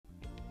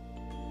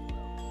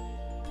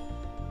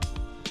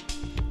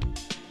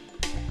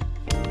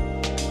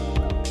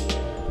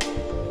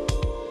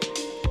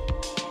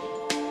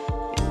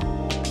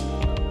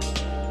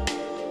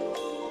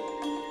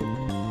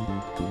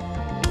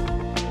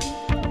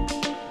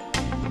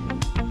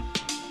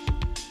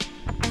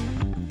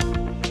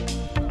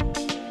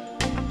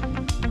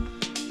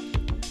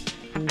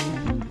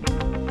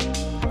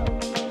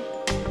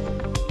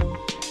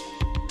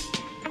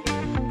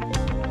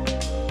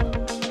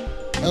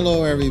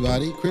Hello,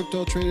 everybody.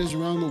 Crypto traders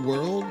around the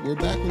world. We're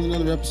back with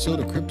another episode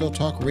of Crypto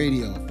Talk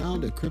Radio,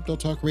 found at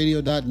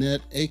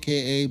cryptotalkradio.net,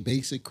 aka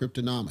Basic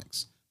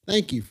Cryptonomics.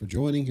 Thank you for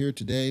joining here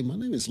today. My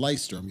name is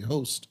Leister. I'm your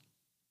host.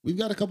 We've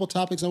got a couple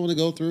topics I want to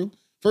go through.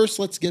 First,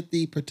 let's get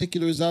the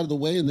particulars out of the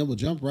way, and then we'll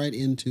jump right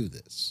into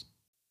this.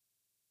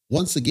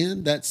 Once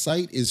again, that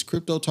site is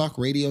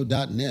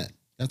cryptotalkradio.net.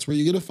 That's where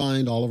you're going to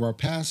find all of our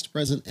past,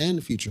 present,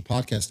 and future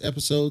podcast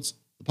episodes.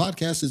 The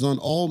podcast is on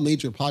all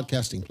major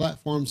podcasting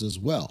platforms as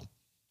well.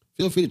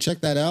 Feel free to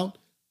check that out.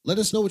 Let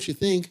us know what you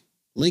think.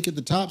 Link at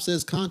the top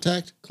says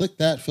contact. Click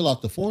that, fill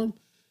out the form.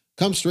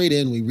 Come straight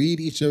in. We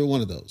read each and every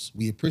one of those.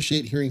 We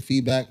appreciate hearing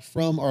feedback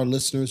from our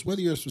listeners, whether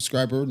you're a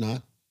subscriber or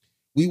not.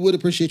 We would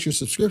appreciate your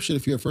subscription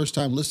if you're a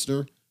first-time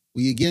listener.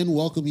 We again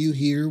welcome you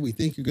here. We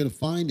think you're going to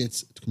find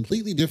it's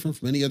completely different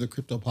from any other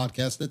crypto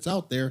podcast that's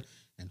out there.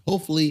 And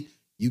hopefully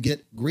you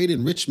get great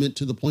enrichment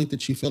to the point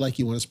that you feel like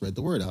you want to spread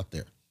the word out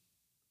there.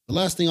 The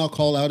last thing I'll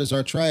call out is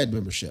our Triad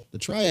membership. The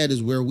Triad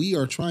is where we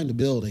are trying to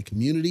build a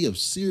community of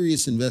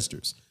serious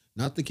investors,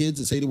 not the kids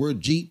that say the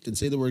word Jeet and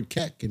say the word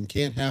Keck and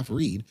can't half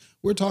read.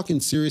 We're talking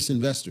serious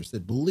investors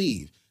that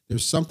believe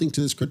there's something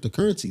to this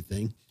cryptocurrency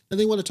thing, and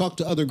they want to talk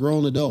to other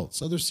grown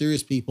adults, other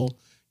serious people.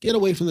 Get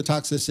away from the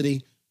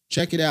toxicity.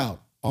 Check it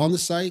out. On the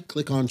site,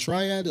 click on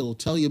Triad. It'll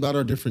tell you about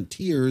our different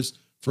tiers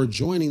for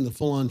joining the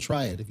full-on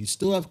Triad. If you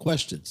still have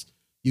questions,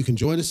 you can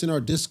join us in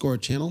our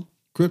Discord channel.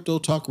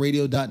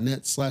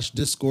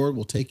 cryptotalkradio.net/Discord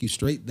will take you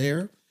straight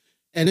there,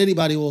 and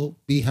anybody will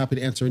be happy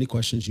to answer any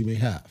questions you may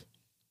have.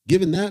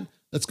 Given that,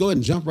 let's go ahead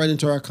and jump right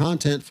into our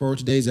content for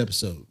today's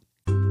episode.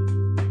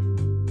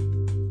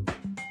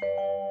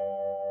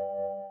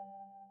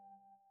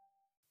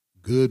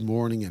 Good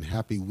morning and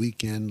happy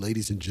weekend,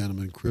 ladies and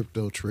gentlemen,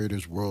 crypto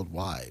traders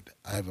worldwide.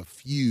 I have a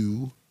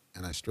few,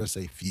 and I stress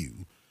a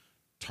few,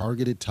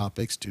 targeted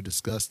topics to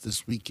discuss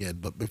this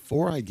weekend, but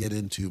before I get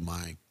into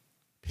my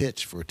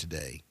pitch for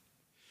today,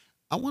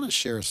 I want to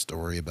share a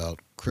story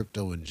about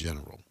crypto in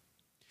general,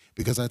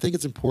 because I think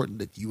it's important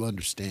that you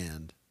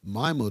understand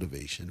my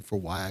motivation for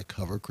why I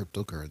cover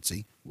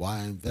cryptocurrency, why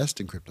I invest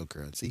in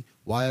cryptocurrency,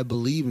 why I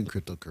believe in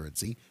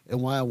cryptocurrency,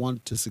 and why I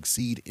want to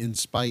succeed in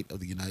spite of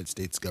the United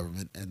States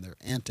government and their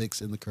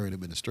antics in the current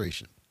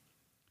administration.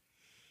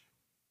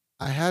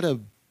 I had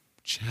a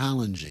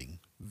challenging,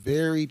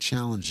 very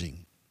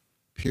challenging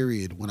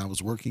period when I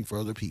was working for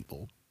other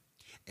people,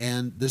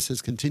 and this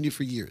has continued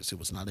for years. It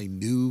was not a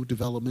new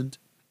development.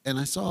 And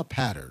I saw a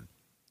pattern,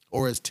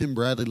 or as Tim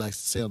Bradley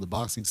likes to say on the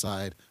boxing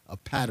side, a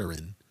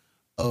pattern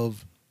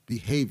of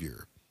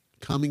behavior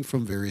coming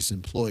from various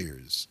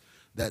employers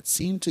that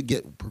seemed to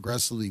get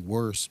progressively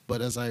worse.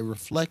 But as I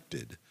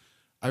reflected,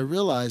 I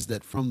realized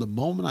that from the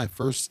moment I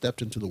first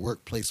stepped into the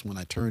workplace when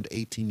I turned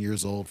 18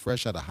 years old,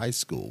 fresh out of high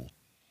school,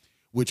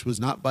 which was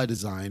not by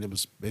design, it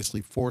was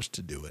basically forced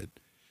to do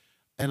it.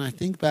 And I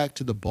think back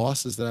to the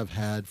bosses that I've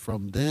had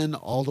from then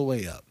all the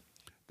way up,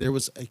 there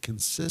was a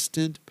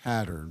consistent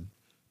pattern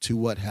to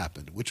what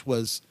happened, which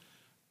was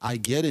I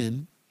get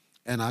in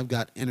and I've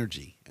got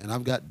energy and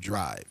I've got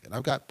drive and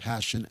I've got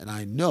passion, and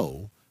I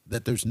know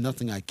that there's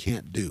nothing I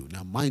can't do.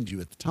 Now, mind you,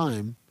 at the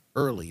time,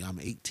 early, I'm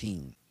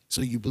 18.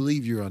 So you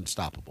believe you're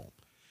unstoppable.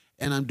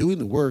 And I'm doing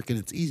the work and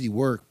it's easy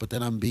work, but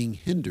then I'm being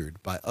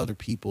hindered by other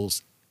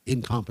people's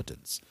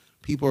incompetence.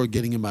 People are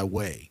getting in my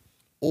way,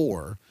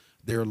 or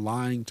they're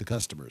lying to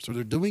customers, or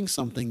they're doing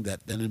something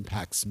that then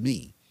impacts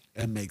me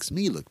and makes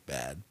me look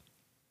bad.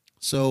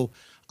 So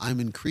I'm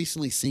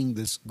increasingly seeing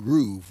this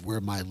groove where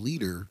my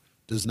leader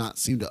does not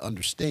seem to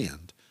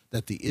understand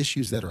that the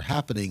issues that are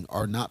happening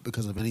are not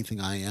because of anything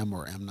I am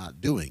or am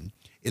not doing.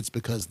 It's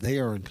because they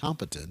are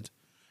incompetent,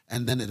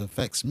 and then it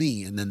affects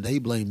me, and then they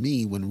blame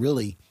me when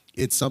really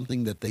it's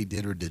something that they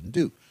did or didn't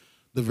do.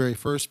 The very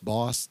first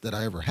boss that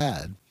I ever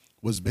had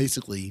was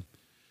basically,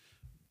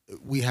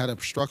 we had a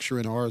structure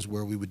in ours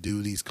where we would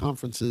do these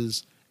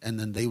conferences, and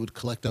then they would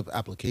collect up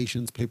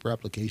applications, paper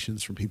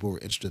applications from people who were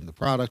interested in the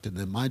product. And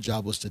then my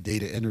job was to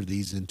data enter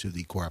these into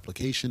the core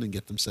application and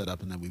get them set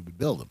up, and then we would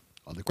bill them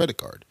on the credit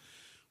card.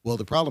 Well,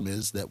 the problem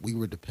is that we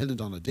were dependent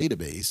on a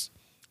database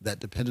that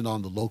depended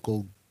on the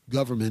local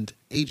government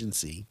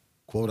agency,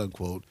 quote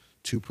unquote,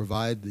 to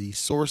provide the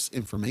source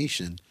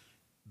information.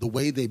 The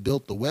way they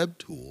built the web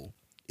tool,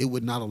 it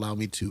would not allow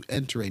me to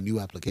enter a new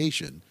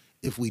application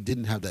if we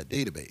didn't have that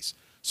database.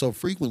 So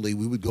frequently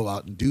we would go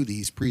out and do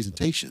these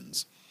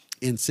presentations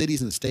in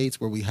cities and states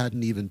where we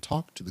hadn't even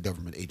talked to the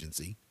government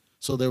agency.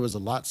 So there was a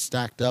lot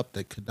stacked up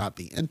that could not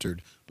be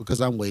entered because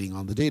I'm waiting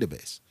on the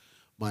database.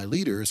 My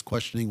leader is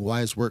questioning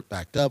why is work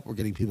backed up. We're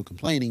getting people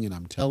complaining, and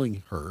I'm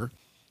telling her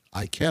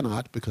I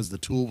cannot, because the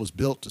tool was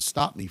built to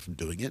stop me from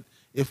doing it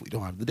if we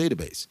don't have the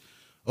database.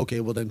 Okay,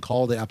 well then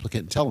call the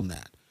applicant and tell them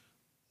that.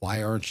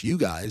 Why aren't you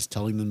guys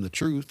telling them the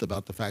truth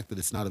about the fact that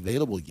it's not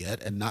available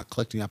yet and not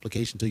collecting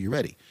application until you're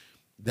ready?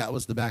 That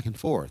was the back and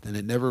forth, and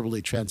it never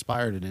really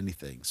transpired in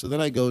anything. So then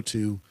I go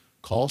to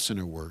call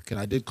center work, and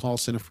I did call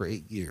center for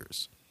 8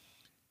 years.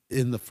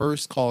 In the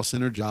first call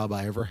center job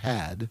I ever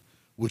had,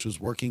 which was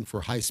working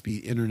for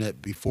high-speed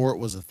internet before it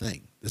was a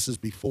thing. This is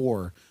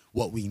before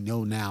what we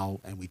know now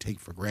and we take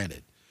for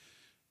granted.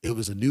 It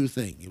was a new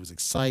thing. It was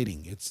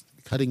exciting. It's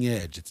cutting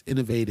edge. It's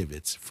innovative.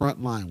 It's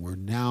frontline. We're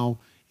now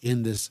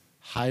in this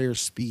higher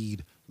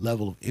speed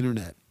level of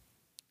internet.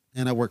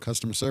 And I work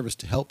customer service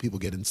to help people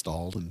get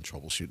installed and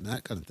troubleshoot and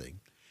that kind of thing.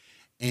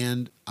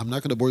 And I'm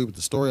not going to bore you with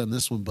the story on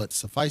this one, but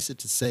suffice it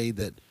to say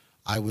that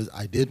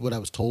I did what I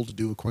was told to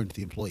do according to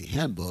the employee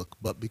handbook,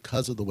 but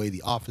because of the way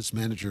the office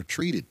manager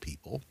treated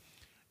people,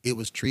 it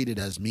was treated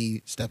as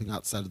me stepping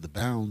outside of the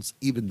bounds,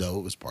 even though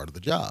it was part of the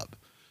job.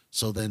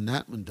 So then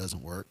that one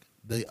doesn't work.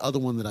 The other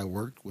one that I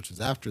worked, which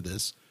was after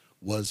this,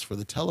 was for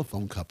the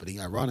telephone company,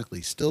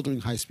 ironically, still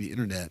doing high-speed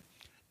internet,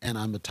 and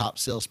I'm a top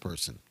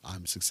salesperson.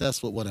 I'm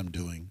successful at what I'm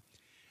doing.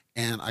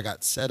 And I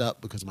got set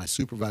up because my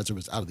supervisor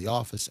was out of the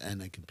office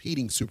and a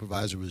competing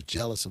supervisor was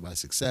jealous of my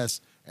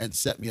success and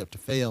set me up to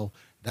fail.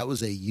 That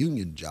was a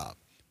union job.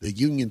 The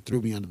union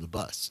threw me under the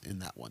bus in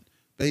that one,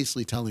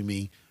 basically telling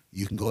me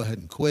you can go ahead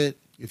and quit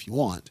if you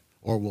want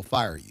or we'll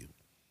fire you,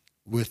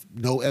 with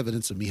no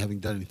evidence of me having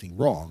done anything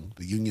wrong.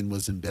 The union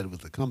was in bed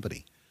with the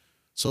company.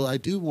 So I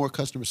do more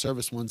customer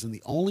service ones, and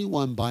the only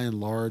one by and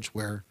large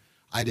where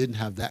I didn't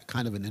have that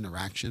kind of an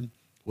interaction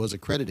was a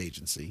credit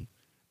agency.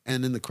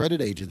 And in the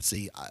credit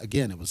agency,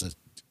 again, it was a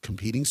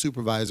competing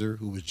supervisor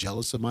who was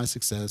jealous of my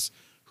success,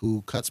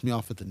 who cuts me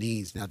off at the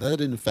knees. Now, that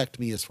didn't affect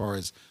me as far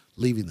as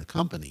leaving the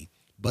company,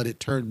 but it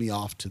turned me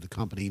off to the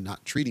company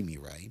not treating me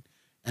right,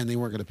 and they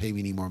weren't going to pay me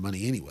any more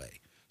money anyway.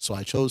 So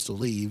I chose to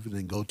leave and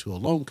then go to a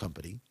loan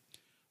company.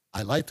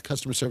 I liked the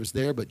customer service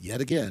there, but yet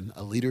again,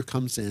 a leader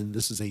comes in.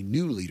 This is a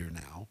new leader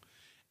now,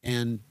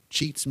 and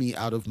cheats me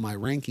out of my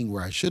ranking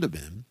where I should have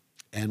been.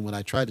 And when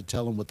I try to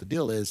tell him what the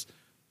deal is,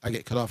 I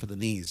get cut off at the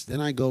knees.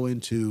 Then I go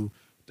into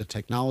the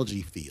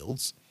technology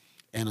fields.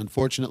 And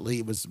unfortunately,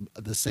 it was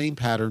the same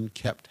pattern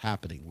kept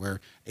happening where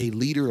a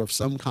leader of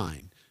some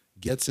kind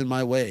gets in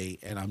my way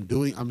and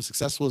I'm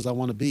successful as I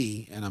want to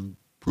be and I'm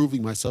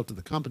proving myself to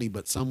the company,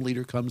 but some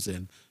leader comes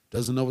in,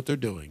 doesn't know what they're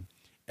doing,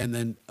 and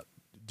then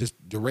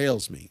just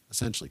derails me,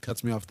 essentially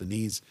cuts me off the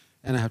knees,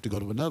 and I have to go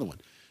to another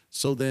one.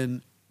 So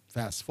then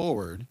fast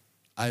forward,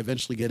 I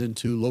eventually get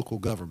into local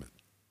government,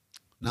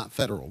 not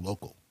federal,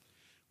 local,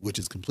 which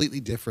is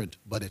completely different,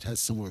 but it has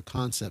similar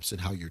concepts in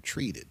how you're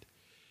treated.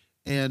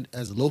 And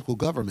as a local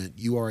government,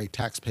 you are a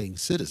tax-paying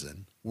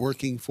citizen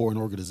working for an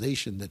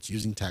organization that's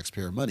using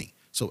taxpayer money.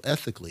 So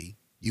ethically,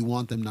 you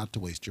want them not to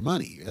waste your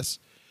money, yes?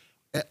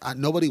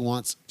 Nobody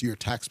wants your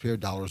taxpayer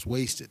dollars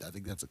wasted. I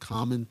think that's a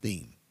common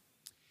theme.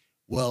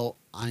 Well,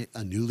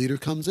 a new leader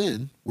comes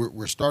in.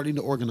 We're starting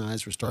to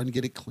organize. We're starting to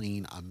get it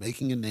clean. I'm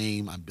making a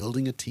name. I'm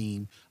building a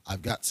team.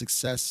 I've got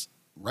success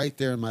right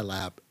there in my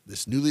lap.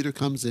 This new leader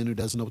comes in who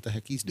doesn't know what the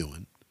heck he's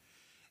doing.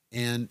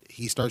 And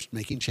he starts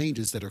making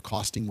changes that are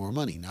costing more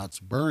money. Now it's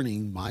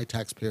burning my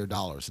taxpayer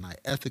dollars. And I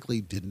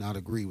ethically did not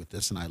agree with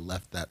this. And I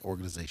left that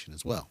organization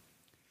as well.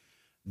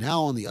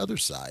 Now on the other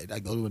side, I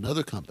go to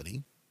another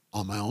company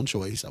on my own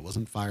choice. I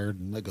wasn't fired.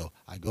 And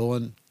I go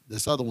on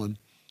this other one.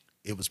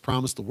 It was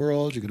promised the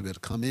world. You're going to be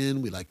able to come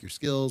in. We like your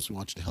skills. We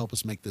want you to help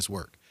us make this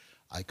work.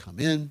 I come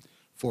in.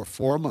 For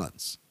 4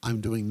 months, I'm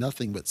doing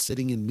nothing but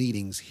sitting in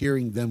meetings,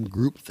 hearing them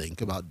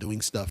groupthink about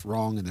doing stuff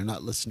wrong, and they're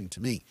not listening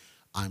to me.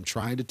 I'm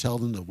trying to tell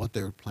them that what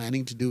they're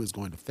planning to do is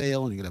going to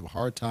fail, and you're going to have a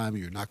hard time,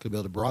 and you're not going to be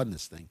able to broaden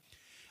this thing.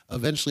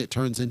 Eventually, it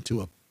turns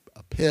into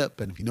a PIP,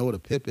 and if you know what a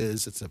PIP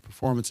is, it's a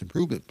performance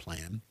improvement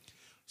plan,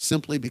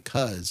 simply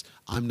because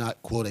I'm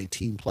not, quote, a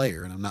team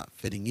player, and I'm not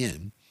fitting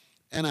in.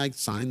 And I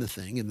signed the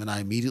thing, and then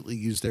I immediately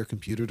used their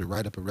computer to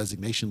write up a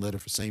resignation letter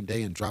for same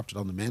day and dropped it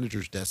on the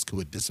manager's desk who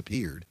had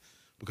disappeared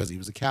because he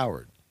was a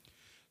coward.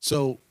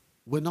 So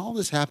when all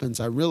this happens,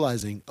 I'm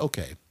realizing,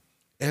 okay,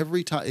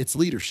 every time it's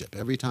leadership,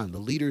 every time the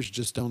leaders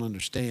just don't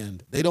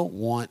understand. They don't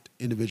want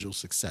individual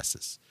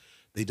successes.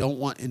 They don't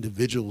want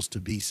individuals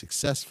to be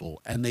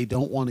successful, and they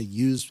don't want to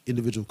use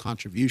individual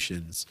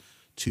contributions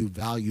to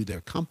value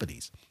their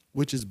companies,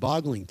 which is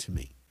boggling to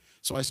me.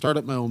 So I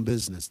started my own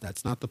business.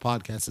 That's not the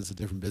podcast. It's a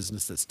different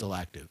business that's still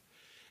active.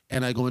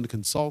 And I go into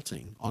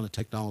consulting on a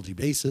technology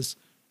basis.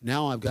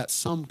 Now I've got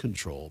some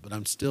control, but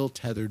I'm still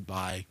tethered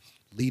by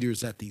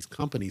leaders at these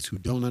companies who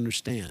don't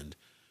understand.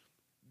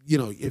 You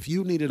know, if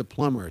you needed a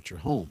plumber at your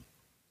home,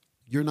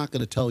 you're not going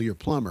to tell your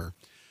plumber,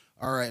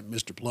 all right,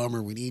 Mr.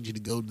 Plumber, we need you to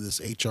go to this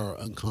HR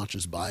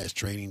unconscious bias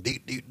training.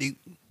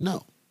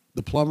 No.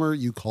 The plumber,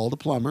 you call the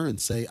plumber and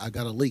say, I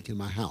got a leak in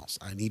my house.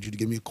 I need you to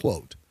give me a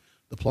quote.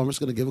 The plumber's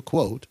going to give a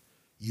quote.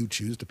 You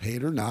choose to pay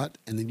it or not,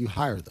 and then you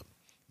hire them.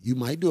 You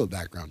might do a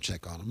background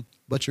check on them,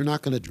 but you're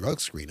not going to drug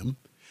screen them.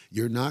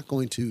 You're not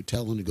going to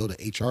tell them to go to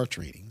HR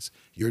trainings.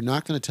 You're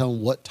not going to tell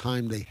them what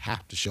time they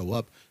have to show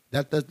up.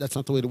 That's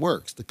not the way it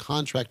works. The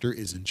contractor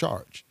is in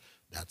charge.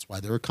 That's why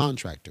they're a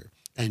contractor.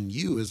 And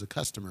you, as a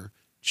customer,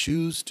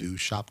 choose to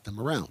shop them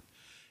around.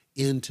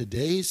 In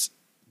today's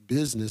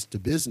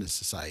business-to-business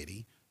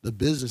society, the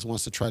business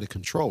wants to try to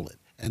control it,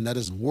 and that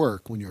doesn't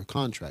work when you're a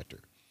contractor.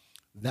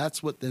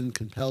 That's what then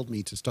compelled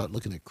me to start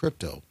looking at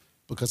crypto,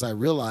 because I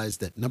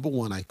realized that, number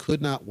one, I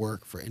could not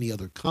work for any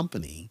other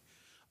company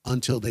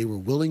until they were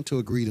willing to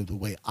agree to the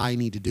way I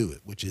need to do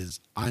it, which is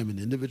I'm an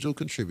individual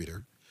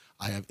contributor.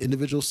 I have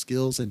individual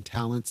skills and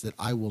talents that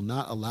I will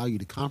not allow you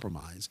to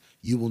compromise.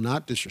 You will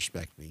not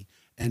disrespect me,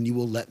 and you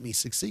will let me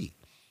succeed.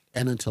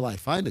 And until I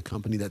find a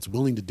company that's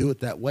willing to do it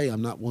that way,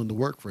 I'm not willing to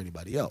work for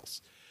anybody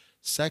else.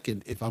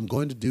 Second, if I'm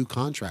going to do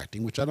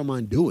contracting, which I don't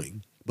mind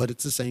doing, but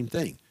it's the same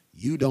thing.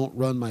 You don't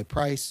run my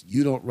price.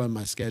 You don't run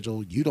my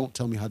schedule. You don't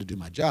tell me how to do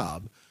my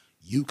job.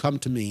 You come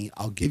to me,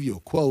 I'll give you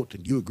a quote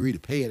and you agree to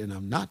pay it, and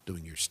I'm not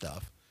doing your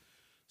stuff.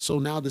 So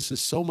now this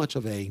is so much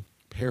of a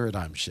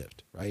paradigm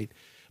shift, right?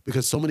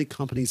 Because so many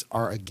companies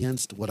are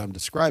against what I'm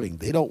describing.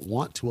 They don't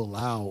want to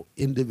allow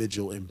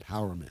individual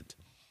empowerment.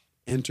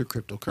 Enter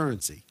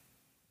cryptocurrency.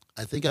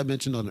 I think I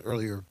mentioned on an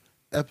earlier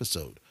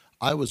episode,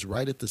 I was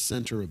right at the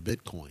center of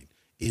Bitcoin.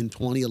 In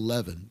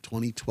 2011,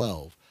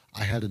 2012,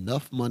 I had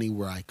enough money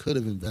where I could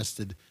have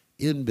invested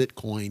in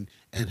Bitcoin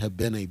and have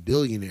been a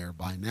billionaire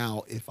by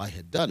now if I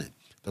had done it.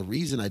 The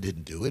reason I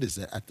didn't do it is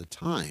that at the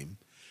time,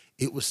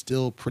 it was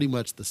still pretty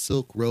much the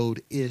Silk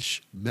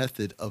Road-ish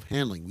method of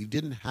handling. We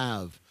didn't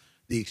have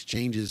the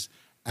exchanges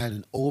at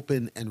an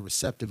open and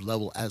receptive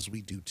level as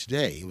we do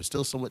today. It was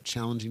still somewhat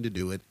challenging to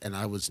do it, and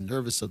I was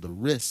nervous of the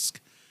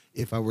risk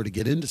if I were to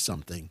get into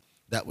something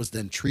that was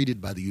then treated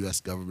by the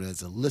U.S. government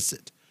as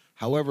illicit.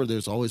 However,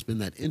 there's always been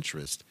that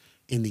interest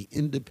in the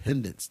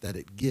independence that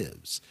it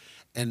gives.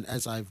 And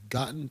as I've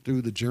gotten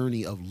through the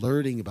journey of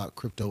learning about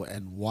crypto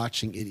and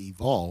watching it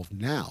evolve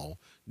now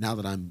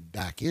that I'm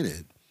back in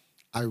it,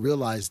 I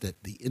realize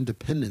that the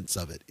independence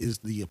of it is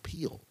the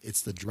appeal.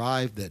 It's the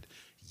drive that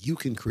you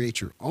can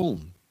create your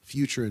own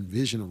future and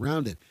vision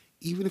around it.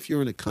 Even if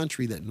you're in a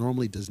country that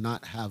normally does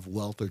not have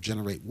wealth or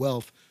generate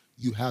wealth,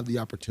 you have the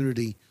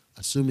opportunity,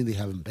 assuming they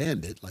haven't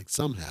banned it like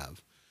some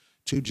have,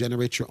 to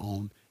generate your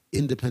own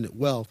independent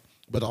wealth,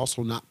 but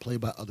also not play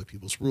by other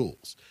people's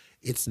rules.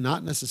 It's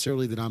not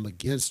necessarily that I'm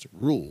against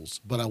rules,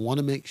 but I want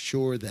to make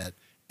sure that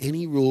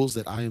any rules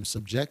that I am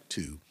subject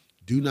to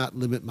do not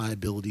limit my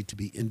ability to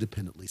be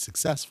independently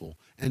successful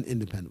and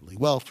independently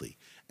wealthy.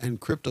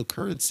 And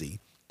cryptocurrency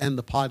and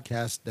the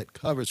podcast that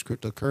covers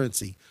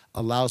cryptocurrency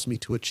allows me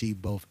to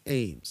achieve both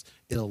aims.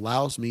 It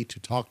allows me to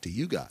talk to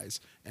you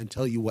guys and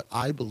tell you what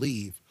I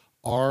believe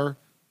are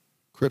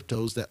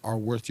cryptos that are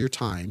worth your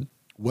time,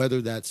 whether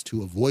that's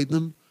to avoid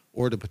them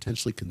or to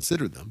potentially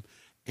consider them,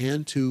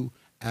 and to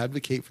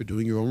advocate for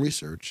doing your own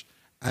research,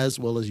 as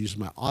well as use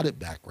my audit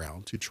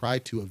background to try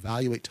to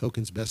evaluate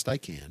tokens best I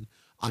can.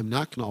 I'm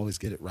not going to always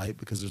get it right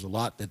because there's a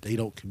lot that they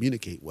don't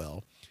communicate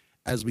well.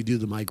 As we do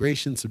the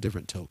migrations of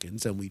different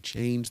tokens and we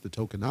change the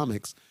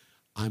tokenomics,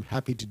 I'm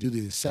happy to do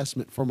the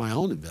assessment for my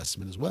own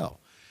investment as well.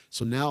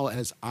 So now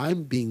as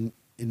I'm being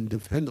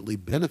independently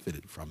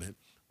benefited from it,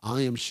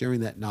 I am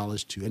sharing that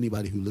knowledge to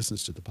anybody who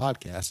listens to the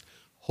podcast,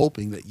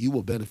 hoping that you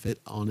will benefit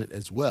on it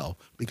as well,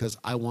 because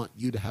I want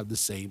you to have the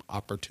same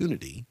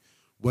opportunity.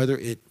 Whether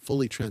it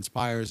fully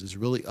transpires is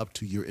really up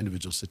to your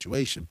individual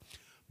situation,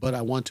 but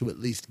I want to at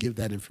least give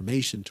that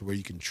information to where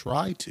you can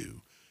try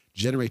to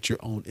generate your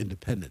own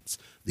independence.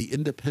 The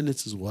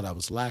independence is what I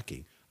was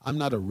lacking. I'm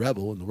not a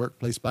rebel in the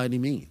workplace by any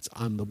means.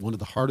 I'm one of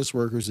the hardest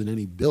workers in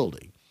any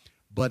building,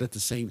 but at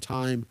the same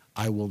time,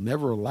 I will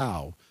never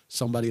allow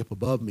somebody up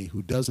above me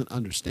who doesn't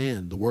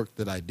understand the work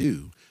that I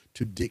do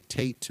to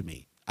dictate to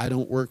me. I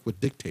don't work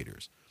with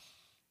dictators.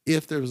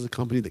 If there was a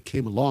company that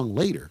came along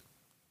later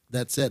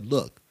that said,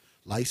 look,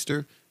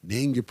 Leister,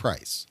 name your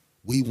price.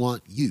 We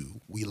want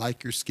you. We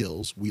like your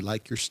skills. We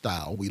like your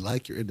style. We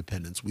like your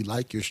independence. We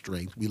like your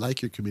strength. We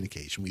like your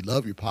communication. We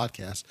love your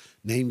podcast.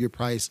 Name your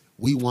price.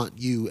 We want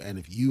you. And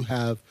if you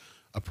have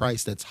a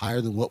price that's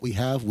higher than what we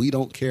have, we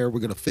don't care. We're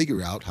going to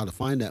figure out how to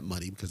find that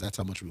money because that's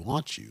how much we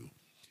want you.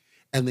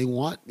 And they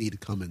want me to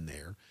come in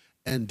there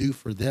and do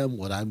for them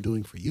what I'm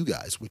doing for you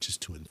guys, which is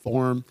to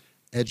inform,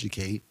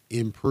 educate,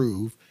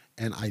 improve,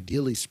 and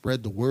ideally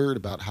spread the word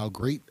about how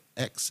great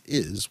X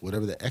is,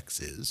 whatever the X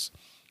is.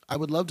 I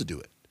would love to do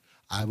it.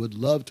 I would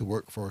love to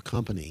work for a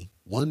company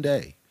one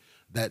day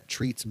that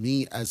treats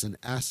me as an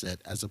asset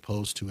as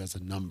opposed to as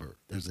a number.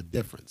 There's a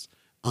difference.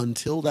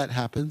 Until that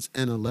happens,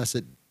 and unless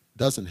it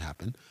doesn't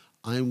happen,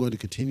 I am going to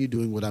continue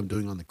doing what I'm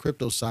doing on the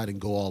crypto side and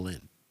go all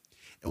in.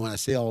 And when I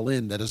say all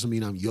in, that doesn't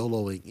mean I'm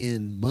YOLOing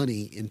in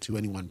money into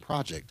any one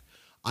project.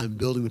 I'm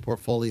building the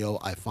portfolio,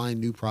 I find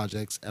new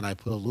projects, and I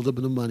put a little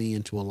bit of money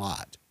into a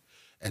lot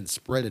and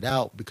spread it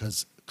out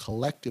because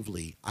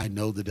collectively, I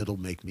know that it'll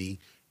make me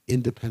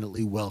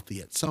independently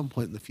wealthy at some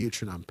point in the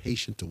future, and I'm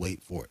patient to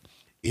wait for it.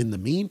 In the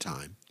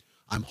meantime,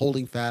 I'm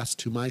holding fast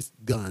to my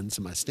guns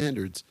and my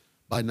standards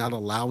by not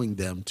allowing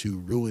them to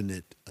ruin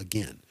it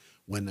again.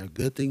 When there are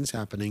good things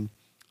happening,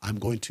 I'm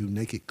going to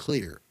make it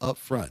clear up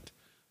front.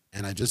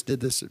 And I just did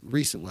this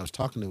recently when I was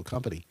talking to a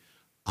company.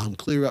 I'm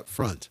clear up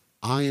front.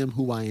 I am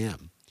who I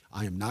am.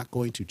 I am not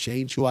going to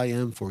change who I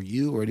am for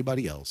you or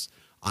anybody else.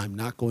 I'm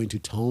not going to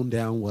tone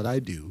down what I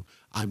do.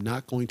 I'm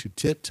not going to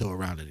tiptoe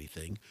around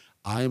anything.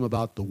 I am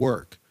about the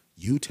work.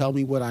 You tell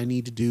me what I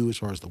need to do as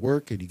far as the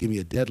work, and you give me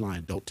a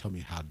deadline. Don't tell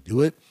me how to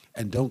do it,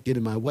 and don't get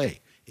in my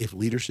way. If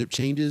leadership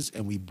changes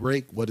and we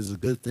break what is a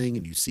good thing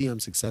and you see I'm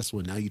successful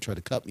and now you try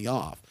to cut me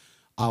off,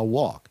 I'll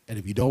walk. And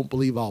if you don't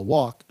believe I'll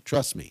walk,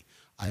 trust me,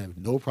 I have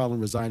no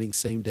problem resigning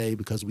same day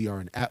because we are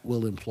an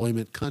at-will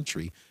employment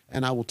country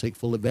and I will take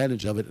full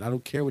advantage of it. And I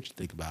don't care what you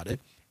think about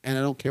it. And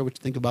I don't care what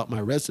you think about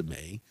my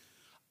resume.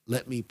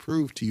 Let me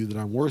prove to you that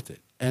I'm worth it.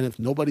 And if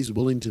nobody's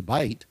willing to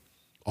bite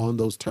on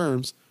those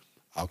terms,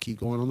 I'll keep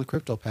going on the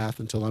crypto path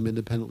until I'm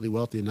independently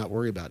wealthy and not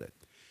worry about it.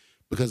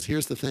 Because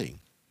here's the thing.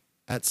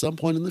 At some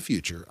point in the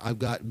future, I've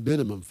got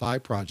minimum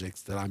 5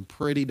 projects that I'm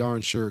pretty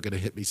darn sure are going to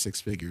hit me 6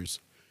 figures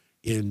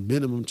in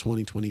minimum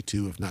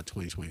 2022, if not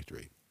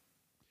 2023.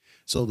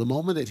 So the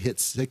moment it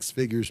hits 6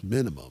 figures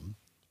minimum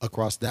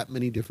across that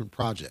many different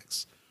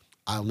projects,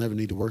 I'll never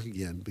need to work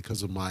again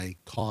because of my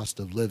cost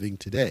of living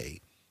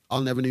today.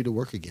 I'll never need to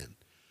work again,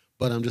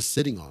 but I'm just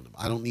sitting on them.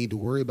 I don't need to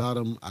worry about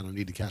them. I don't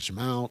need to cash them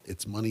out.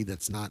 It's money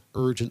that's not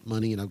urgent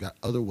money, and I've got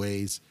other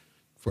ways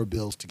for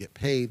bills to get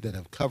paid that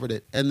have covered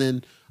it. And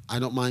then I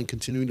don't mind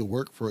continuing to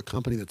work for a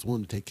company that's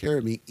willing to take care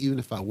of me, even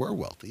if I were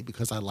wealthy,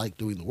 because I like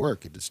doing the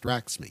work. It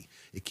distracts me.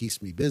 It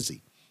keeps me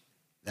busy.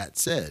 That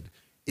said,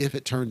 if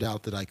it turned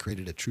out that I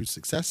created a true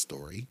success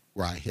story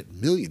where I hit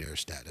millionaire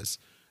status,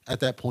 at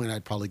that point,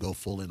 I'd probably go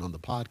full in on the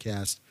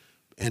podcast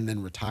and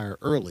then retire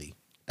early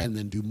and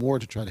then do more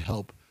to try to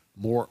help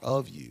more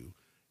of you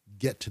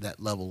get to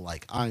that level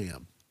like I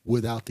am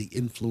without the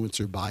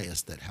influencer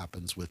bias that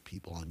happens with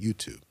people on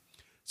YouTube.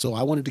 So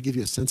I wanted to give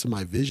you a sense of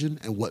my vision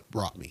and what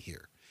brought me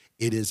here.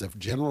 It is a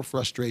general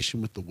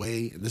frustration with the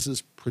way, and this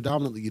is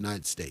predominantly the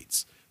United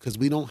States, because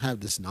we don't have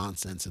this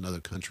nonsense in other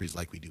countries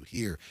like we do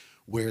here,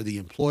 where the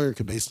employer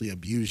can basically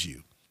abuse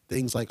you.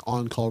 Things like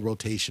on-call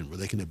rotation, where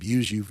they can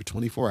abuse you for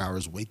 24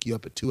 hours, wake you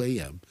up at 2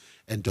 a.m.,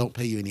 and don't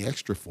pay you any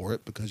extra for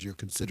it because you're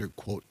considered,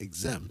 quote,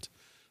 exempt.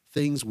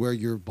 Things where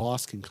your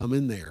boss can come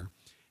in there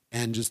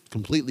and just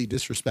completely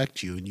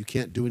disrespect you, and you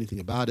can't do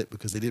anything about it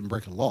because they didn't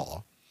break a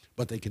law,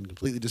 but they can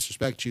completely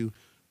disrespect you.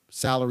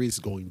 Salaries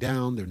going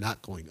down, they're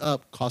not going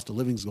up. Cost of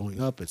living is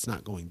going up, it's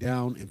not going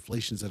down.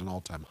 Inflation's at an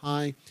all-time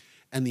high.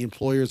 And the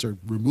employers are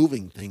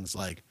removing things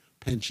like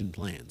pension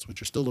plans,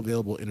 which are still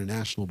available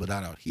international, but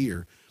not out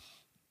here.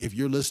 If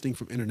you're listening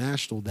from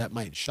international, that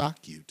might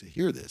shock you to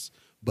hear this,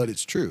 but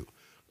it's true.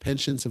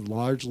 Pensions have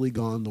largely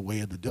gone the way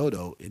of the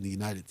dodo in the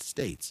United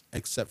States,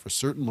 except for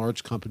certain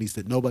large companies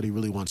that nobody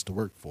really wants to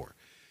work for.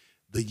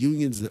 The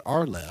unions that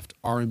are left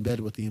are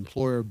embedded with the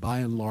employer. By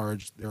and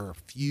large, there are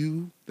a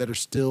few that are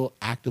still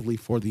actively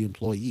for the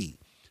employee,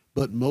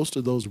 but most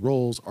of those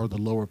roles are the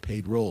lower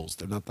paid roles.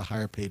 They're not the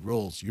higher paid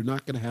roles. You're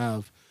not going to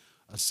have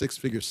a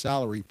 6-figure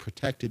salary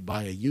protected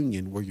by a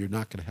union where you're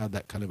not going to have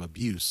that kind of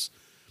abuse.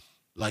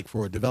 Like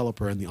for a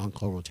developer and the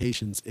on-call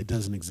rotations, it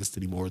doesn't exist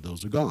anymore.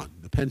 Those are gone.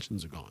 The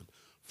pensions are gone.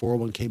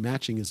 401k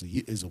matching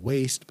is a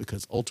waste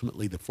because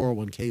ultimately the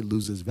 401k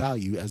loses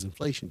value as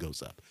inflation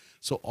goes up.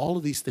 So all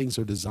of these things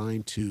are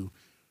designed to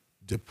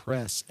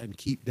depress and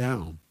keep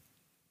down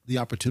the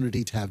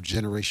opportunity to have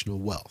generational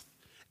wealth.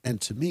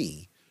 And to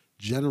me,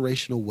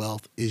 generational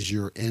wealth is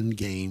your end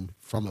game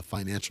from a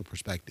financial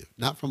perspective,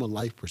 not from a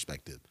life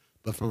perspective,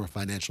 but from a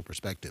financial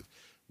perspective,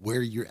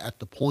 where you're at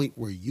the point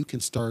where you can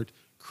start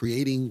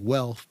creating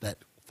wealth that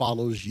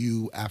follows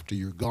you after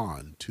you're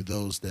gone to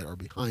those that are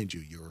behind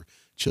you, your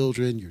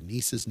children, your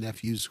nieces,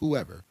 nephews,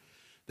 whoever,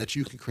 that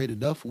you can create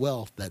enough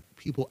wealth that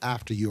people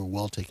after you are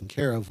well taken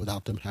care of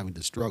without them having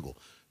to struggle.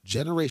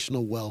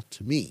 Generational wealth,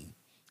 to me,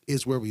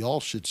 is where we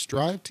all should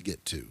strive to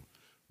get to.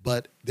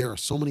 But there are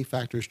so many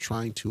factors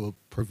trying to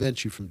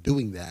prevent you from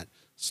doing that,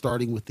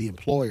 starting with the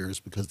employers,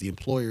 because the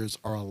employers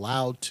are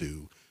allowed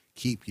to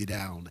keep you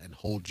down and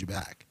hold you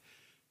back.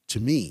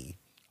 To me,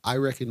 I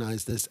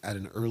recognized this at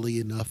an early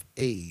enough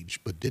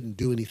age, but didn't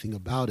do anything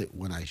about it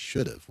when I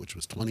should have, which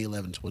was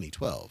 2011,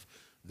 2012.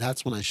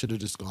 That's when I should have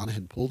just gone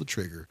ahead and pulled the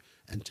trigger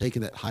and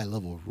taken that high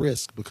level of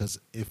risk, because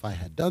if I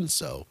had done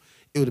so,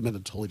 it would have been a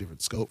totally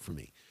different scope for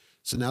me.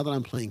 So now that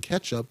I'm playing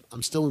catch up,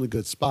 I'm still in a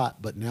good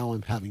spot, but now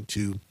I'm having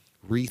to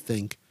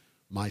rethink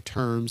my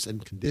terms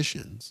and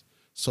conditions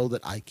so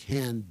that I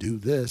can do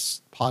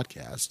this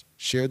podcast,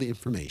 share the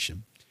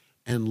information,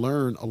 and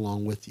learn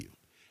along with you.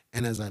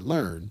 And as I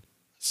learn,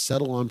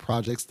 settle on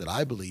projects that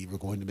I believe are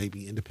going to make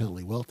me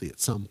independently wealthy at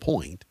some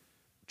point,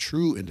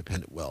 true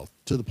independent wealth,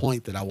 to the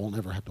point that I won't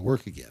ever have to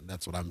work again.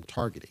 That's what I'm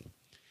targeting.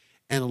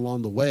 And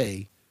along the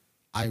way,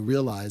 I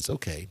realize,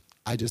 okay,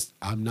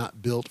 I'm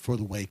not built for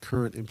the way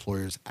current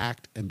employers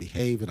act and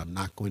behave, and I'm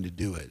not going to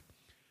do it.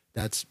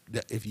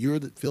 If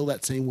feel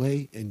that same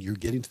way and you're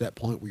getting to that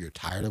point where you're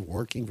tired of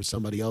working for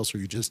somebody else, or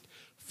you just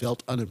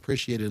felt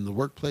unappreciated in the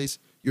workplace,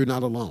 you're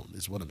not alone,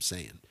 is what I'm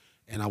saying.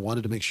 And I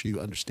wanted to make sure you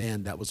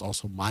understand that was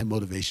also my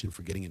motivation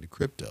for getting into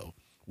crypto,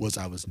 was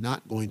I was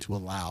not going to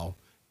allow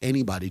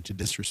anybody to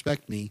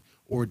disrespect me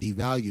or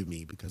devalue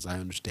me, because I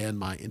understand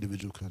my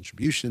individual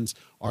contributions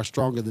are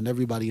stronger than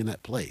everybody in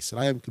that place. And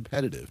I am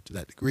competitive to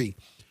that degree.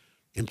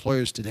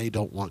 Employers today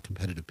don't want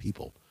competitive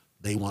people.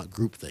 They want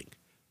groupthink.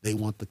 They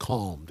want the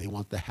calm. They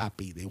want the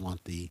happy. They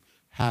want the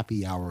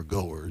happy hour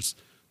goers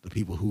the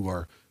people who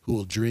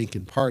will drink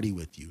and party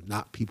with you,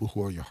 not people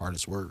who are your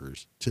hardest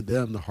workers. To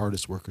them, the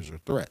hardest workers are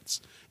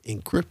threats.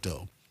 In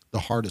crypto, the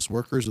hardest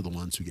workers are the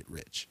ones who get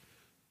rich.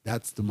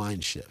 That's the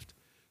mind shift.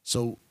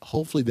 So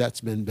hopefully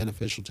that's been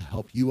beneficial to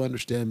help you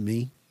understand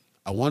me.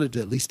 I wanted to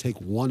at least take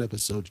one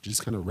episode to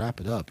just kind of wrap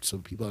it up so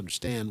people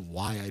understand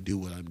why I do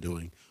what I'm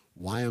doing,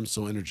 why I'm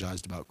so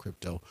energized about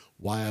crypto,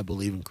 why I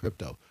believe in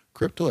crypto.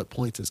 Crypto at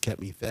points has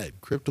kept me fed.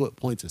 Crypto at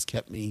points has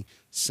kept me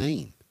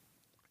sane.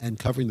 And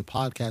covering the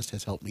podcast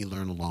has helped me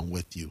learn along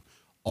with you.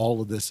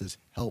 All of this is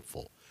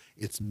helpful.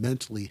 It's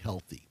mentally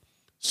healthy.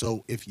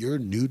 So if you're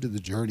new to the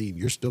journey and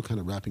you're still kind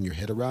of wrapping your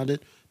head around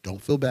it,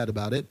 don't feel bad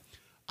about it.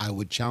 I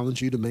would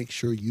challenge you to make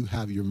sure you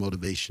have your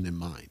motivation in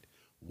mind.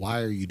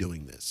 Why are you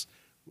doing this?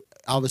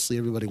 Obviously,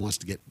 everybody wants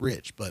to get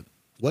rich, but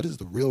what is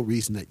the real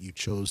reason that you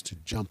chose to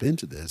jump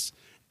into this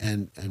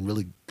and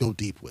really go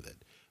deep with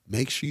it?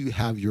 Make sure you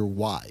have your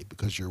why,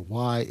 because your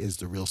why is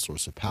the real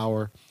source of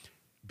power.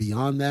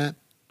 Beyond that,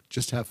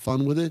 just have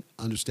fun with it.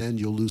 Understand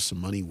you'll lose some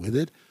money with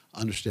it.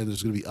 Understand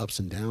there's going to be ups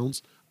and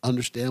downs.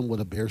 Understand what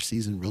a bear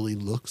season really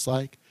looks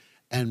like,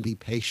 and be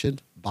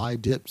patient. Buy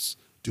dips.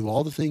 Do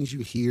all the things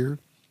you hear,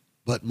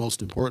 but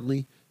most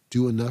importantly,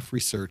 do enough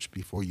research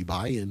before you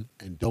buy in,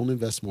 and don't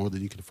invest more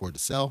than you can afford to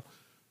sell.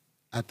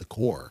 At the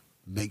core,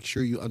 make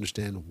sure you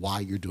understand why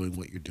you're doing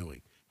what you're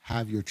doing.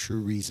 Have your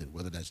true reason,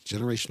 whether that's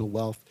generational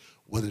wealth,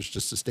 whether it's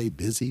just to stay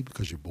busy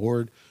because you're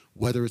bored,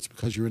 whether it's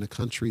because you're in a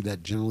country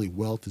that generally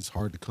wealth is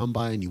hard to come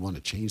by and you want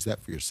to change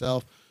that for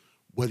yourself,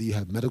 whether you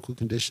have medical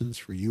conditions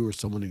for you or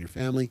someone in your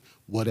family,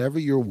 whatever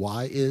your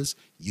why is,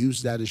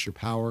 use that as your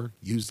power,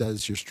 use that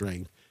as your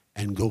strength,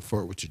 and go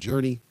for it with your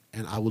journey.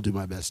 And I will do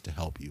my best to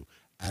help you,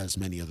 as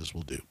many others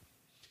will do.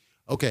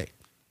 Okay,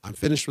 I'm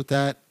finished with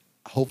that.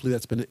 Hopefully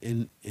that's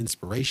been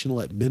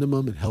inspirational at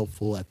minimum and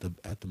helpful at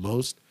the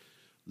most.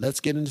 Let's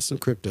get into some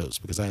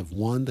cryptos, because I have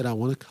one that I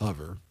want to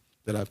cover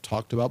that I've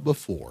talked about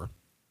before.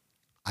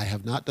 I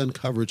have not done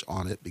coverage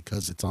on it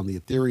because it's on the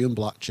Ethereum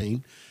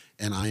blockchain,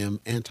 and I am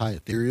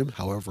anti-Ethereum.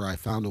 However, I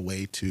found a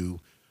way to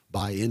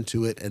buy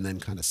into it and then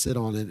kind of sit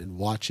on it and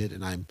watch it.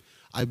 And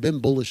I've been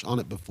bullish on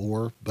it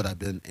before, but I've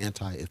been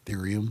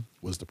anti-Ethereum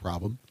was the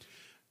problem.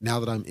 Now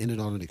that I'm in it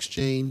on an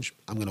exchange,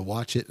 I'm going to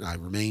watch it, and I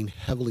remain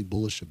heavily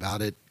bullish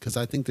about it because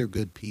I think they're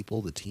good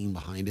people, the team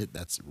behind it.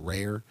 That's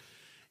rare.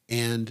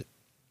 And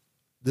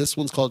this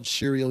one's called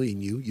Shiryo.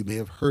 You may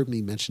have heard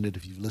me mention it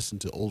if you've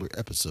listened to older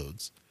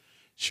episodes.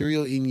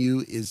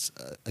 Shiryo is,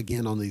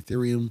 again, on the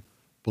Ethereum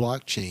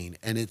blockchain,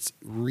 and it's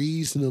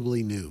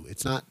reasonably new.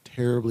 It's not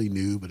terribly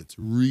new, but it's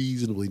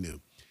reasonably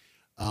new.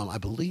 I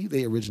believe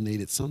they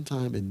originated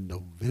sometime in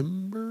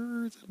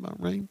November. Is that about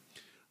right?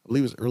 I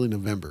believe it was early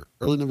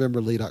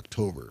November, late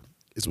October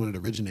is when it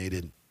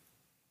originated.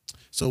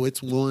 So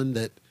it's one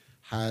that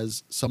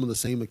has some of the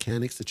same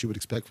mechanics that you would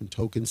expect from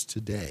tokens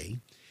today.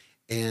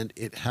 And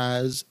it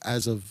has,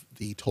 as of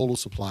the total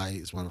supply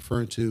is what I'm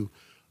referring to,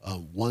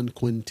 1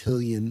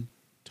 quintillion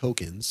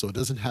tokens. So it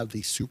doesn't have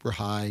the super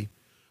high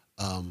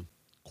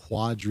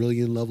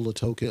quadrillion level of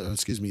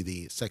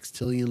the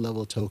sextillion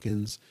level of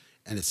tokens.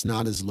 And it's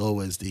not as low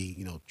as the,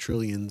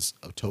 trillions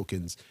of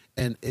tokens.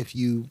 And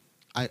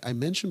I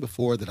mentioned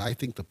before that I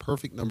think the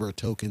perfect number of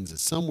tokens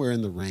is somewhere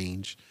in the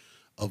range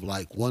of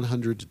like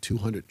 100 to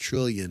 200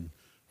 trillion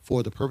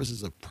for the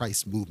purposes of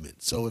price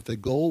movement. So if the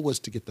goal was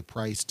to get the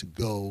price to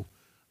go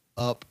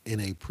up in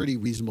a pretty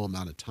reasonable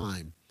amount of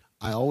time,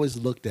 I always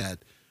looked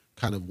at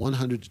kind of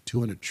 100 to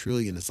 200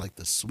 trillion as like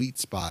the sweet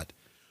spot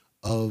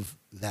of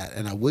that.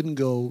 And I wouldn't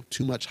go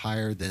too much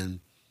higher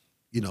than,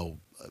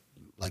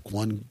 like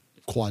 1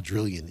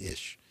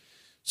 quadrillion-ish.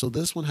 So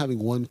this one having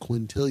 1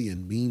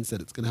 quintillion means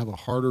that it's going to have a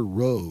harder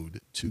road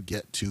to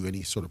get to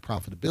any sort of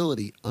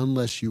profitability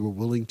unless you were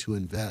willing to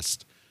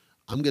invest.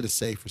 I'm going to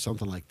say for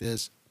something like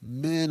this,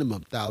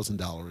 minimum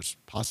 $1,000,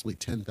 possibly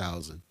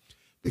 10,000,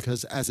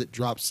 because as it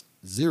drops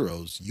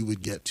zeros, you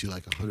would get to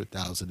like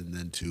 100,000 and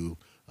then to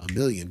a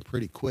million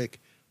pretty quick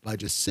by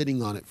just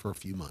sitting on it for a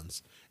few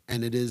months.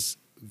 And it is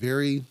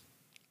very,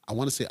 I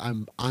want to say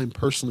I'm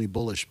personally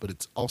bullish, but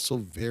it's also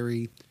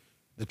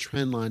the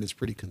trend line is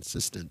pretty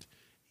consistent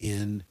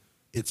in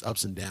its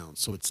ups and downs.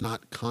 So it's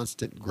not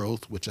constant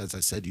growth, which, as I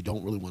said, you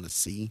don't really want to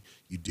see.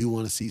 You do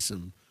want to see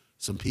some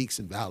peaks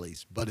and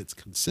valleys, but it's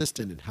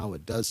consistent in how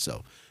it does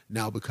so.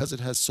 Now, because it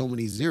has so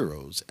many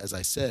zeros, as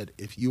I said,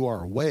 if you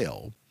are a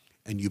whale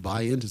and you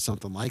buy into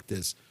something like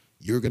this,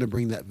 you're going to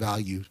bring that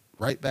value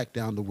right back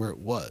down to where it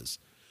was.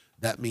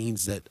 That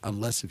means that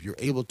if you're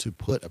able to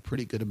put a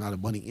pretty good amount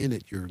of money in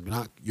it, you're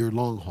not your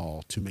long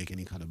haul to make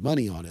any kind of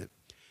money on it.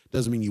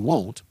 Doesn't mean you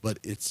won't, but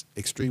it's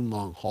extreme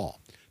long haul.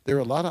 There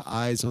are a lot of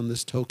eyes on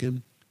this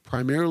token,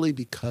 primarily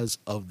because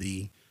of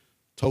the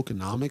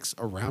tokenomics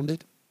around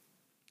it,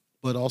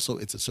 but also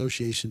its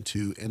association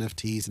to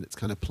NFTs, and it's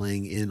kind of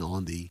playing in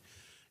on the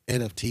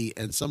NFT.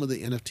 And some of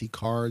the NFT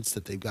cards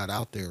that they've got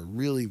out there are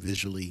really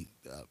visually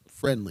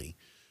friendly.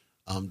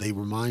 They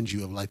remind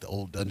you of like the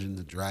old Dungeons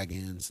and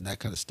Dragons and that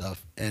kind of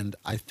stuff. And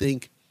I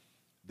think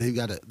they've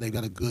got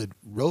a good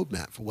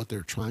roadmap for what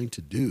they're trying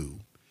to do.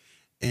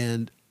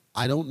 And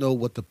I don't know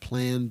what the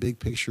plan, big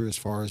picture, as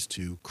far as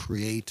to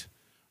create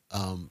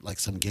like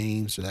some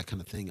games or that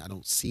kind of thing. I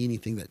don't see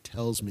anything that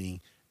tells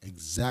me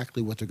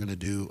exactly what they're going to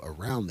do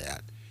around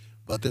that.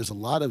 But there's a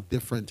lot of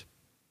different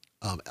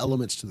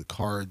elements to the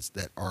cards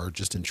that are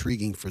just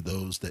intriguing for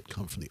those that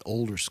come from the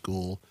older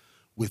school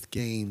with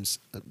games,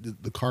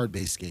 the card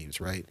based games,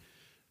 right?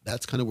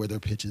 That's kind of where their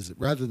pitch is,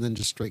 rather than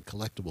just straight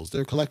collectibles.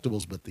 They're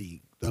collectibles, but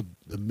the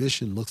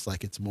mission looks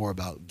like it's more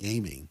about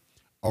gaming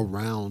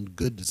around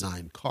good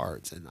designed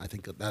cards, and I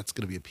think that's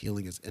going to be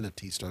appealing as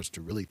NFT starts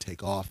to really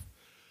take off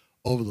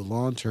over the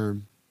long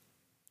term.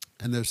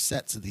 And there's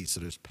sets of these, so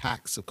there's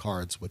packs of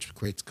cards, which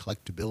creates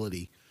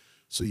collectability.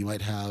 So you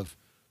might have,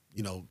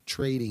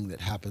 trading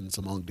that happens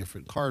among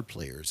different card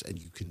players, and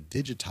you can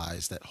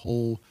digitize that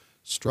whole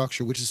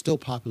structure, which is still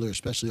popular,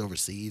 especially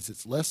overseas.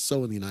 It's less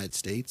so in the United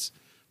States.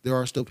 There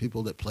are still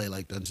people that play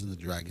like Dungeons and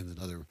Dragons and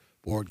other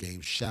board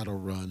games,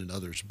 Shadowrun and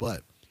others,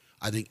 but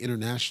I think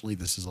internationally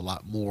this is a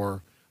lot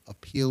more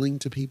appealing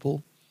to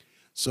people.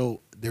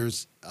 So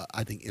there's,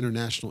 I think,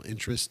 international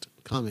interest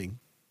coming,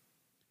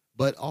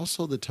 but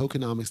also the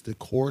tokenomics, the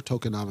core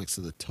tokenomics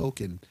of the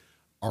token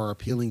are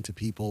appealing to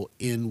people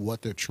in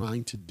what they're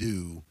trying to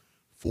do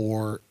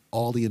for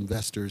all the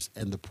investors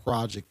and the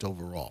project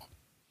overall.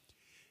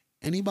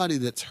 Anybody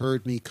that's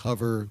heard me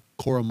cover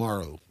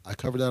Koromaro, I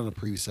covered that on a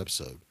previous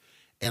episode,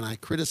 and I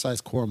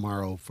criticize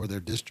Koromaro for their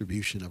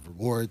distribution of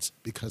rewards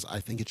because I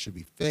think it should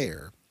be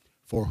fair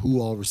for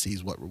who all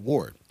receives what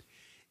reward.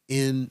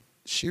 In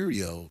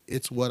Shiryo,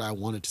 it's what I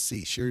wanted to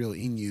see. Shiryo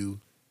Inu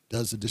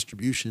does a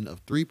distribution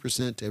of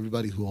 3% to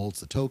everybody who holds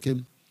the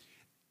token,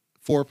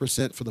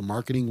 4% for the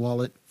marketing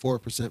wallet,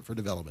 4% for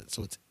development.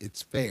 So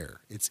it's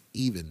fair. It's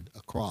even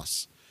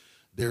across.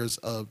 There's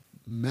a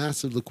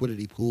massive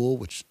liquidity pool,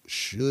 which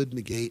should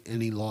negate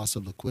any loss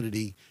of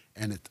liquidity,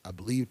 and it, I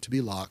believe, to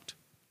be locked.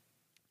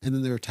 And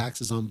then there are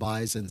taxes on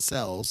buys and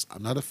sells.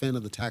 I'm not a fan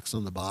of the tax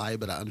on the buy,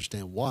 but I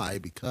understand why,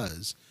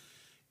 because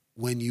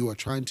when you are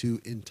trying to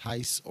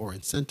entice or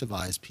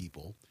incentivize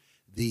people,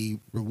 the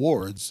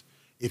rewards,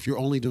 if you're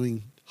only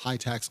doing high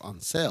tax on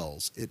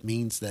sales, it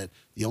means that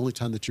the only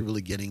time that you're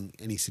really getting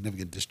any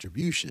significant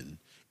distribution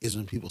is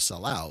when people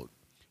sell out,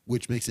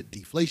 which makes it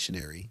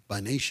deflationary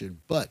by nation.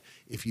 But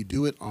if you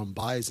do it on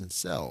buys and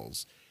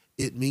sells,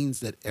 it means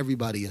that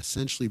everybody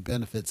essentially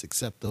benefits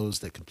except those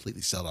that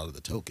completely sell out of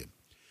the token.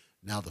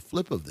 Now, the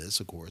flip of this,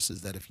 of course,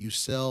 is that if you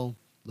sell,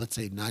 let's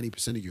say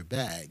 90% of your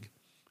bag,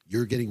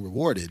 you're getting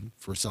rewarded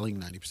for selling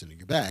 90% of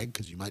your bag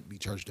because you might be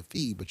charged a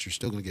fee, but you're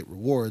still going to get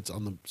rewards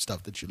on the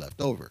stuff that you left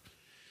over.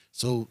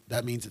 So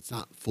that means it's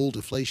not full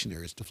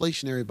deflationary. It's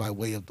deflationary by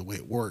way of the way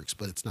it works,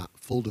 but it's not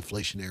full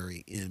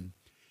deflationary in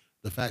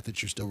the fact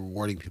that you're still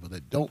rewarding people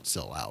that don't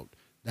sell out.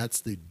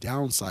 That's the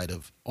downside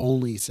of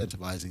only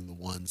incentivizing the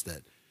ones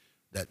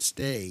that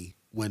stay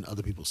when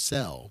other people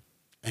sell,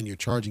 and you're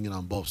charging it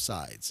on both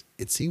sides.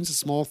 It seems a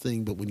small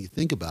thing, but when you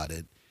think about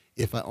it,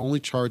 if I only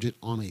charge it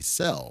on a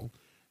sell,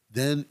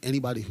 then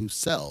anybody who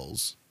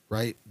sells,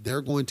 right,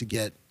 they're going to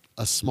get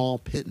a small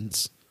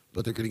pittance,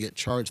 but they're going to get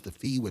charged the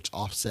fee, which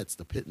offsets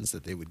the pittance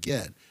that they would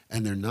get,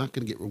 and they're not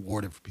going to get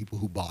rewarded for people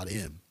who bought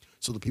in.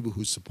 So the people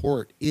who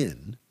support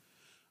in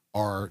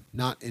are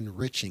not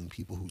enriching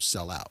people who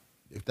sell out,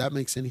 if that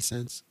makes any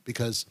sense,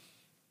 because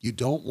you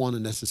don't want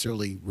to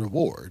necessarily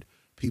reward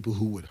people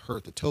who would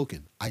hurt the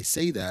token. I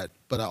say that,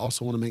 but I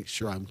also want to make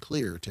sure I'm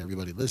clear to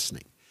everybody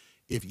listening.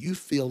 If you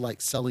feel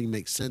like selling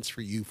makes sense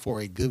for you for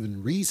a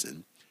given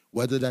reason,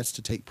 whether that's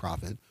to take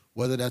profit,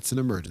 whether that's an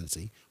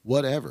emergency,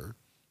 whatever,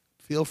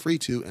 feel free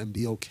to and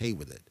be okay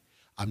with it.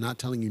 I'm not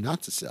telling you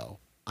not to sell.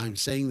 I'm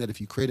saying that if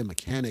you create a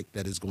mechanic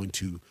that is going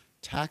to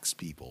tax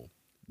people,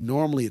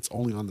 normally it's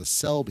only on the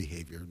sell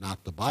behavior,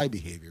 not the buy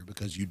behavior,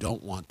 because you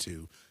don't want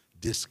to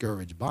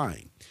discourage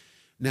buying.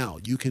 Now,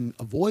 you can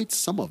avoid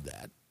some of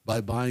that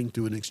by buying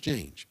through an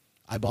exchange.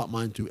 I bought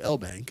mine through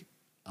LBank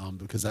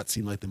because that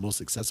seemed like the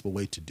most accessible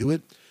way to do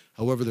it.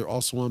 However, they're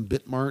also on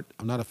Bitmart.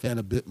 I'm not a fan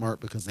of Bitmart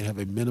because they have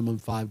a minimum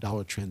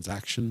 $5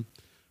 transaction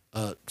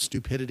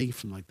stupidity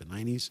from like the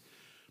 90s.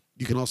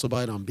 You can also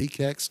buy it on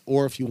BKEX,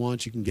 or if you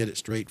want, you can get it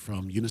straight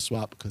from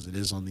Uniswap because it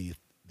is on the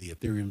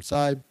Ethereum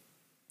side.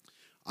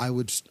 I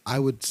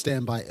would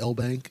stand by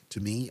LBank to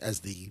me as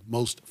the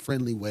most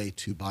friendly way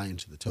to buy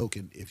into the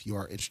token if you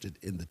are interested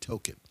in the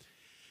token.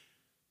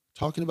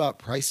 Talking about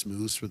price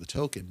moves for the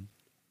token,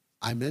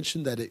 I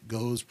mentioned that it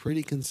goes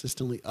pretty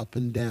consistently up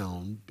and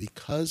down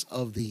because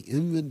of the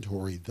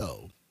inventory,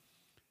 though.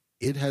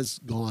 It has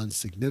gone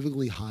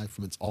significantly high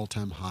from its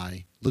all-time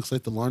high. Looks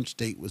like the launch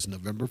date was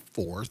November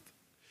 4th.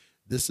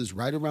 This is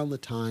right around the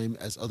time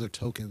as other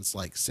tokens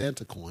like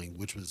Santa Coin,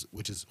 which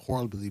is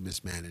horribly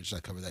mismanaged. I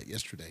covered that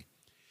yesterday.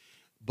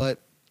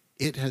 But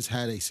it has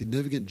had a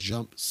significant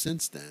jump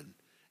since then,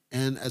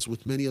 and as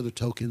with many other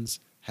tokens,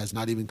 has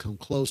not even come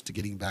close to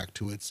getting back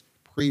to its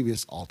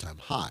previous all-time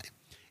high.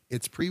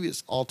 Its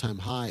previous all-time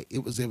high,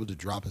 it was able to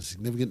drop a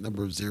significant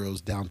number of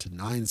zeros down to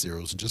 9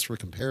 zeros. And just for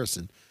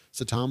comparison,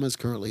 Satama is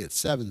currently at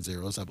 7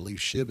 zeros. I believe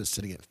SHIB is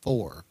sitting at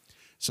 4.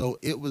 So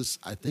it was,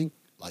 I think,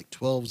 like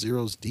 12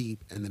 zeros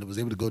deep, and then it was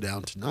able to go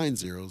down to 9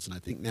 zeros, and I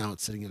think now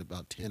it's sitting at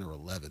about 10 or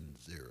 11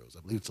 zeros.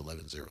 I believe it's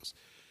 11 zeros.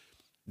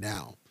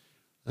 Now,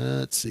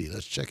 let's see,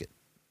 let's check it.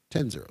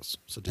 10 zeros.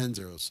 So 10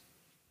 zeros.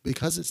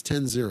 Because it's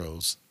 10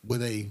 zeros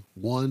with a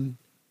 1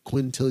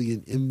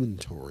 quintillion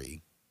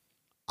inventory,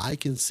 I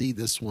can see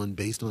this one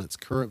based on its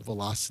current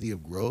velocity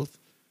of growth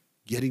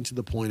getting to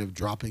the point of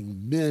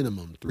dropping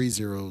minimum 3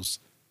 zeros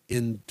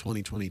in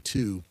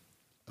 2022.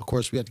 Of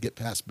course, we have to get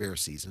past bear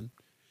season.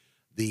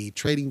 The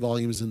trading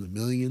volume is in the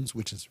millions,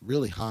 which is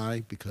really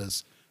high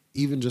because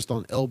even just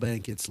on L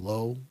Bank, it's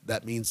low.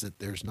 That means that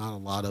there's not a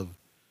lot of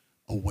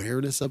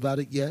awareness about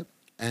it yet.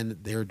 And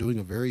they're doing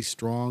a very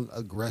strong,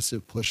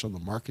 aggressive push on the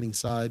marketing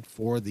side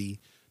for the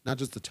not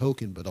just the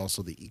token, but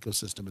also the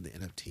ecosystem and the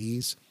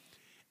NFTs.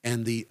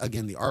 And the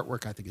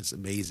artwork I think is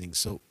amazing.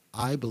 So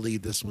I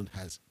believe this one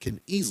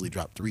can easily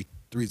drop three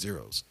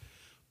zeros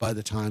by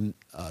the time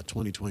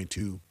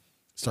 2022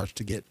 starts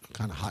to get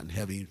kind of hot and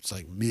heavy. It's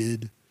like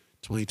mid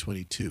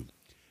 2022.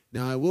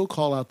 Now I will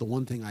call out the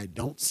one thing I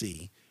don't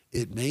see.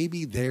 It may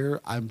be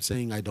there. I'm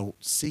saying I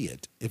don't see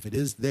it. If it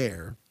is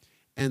there,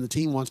 and the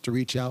team wants to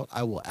reach out,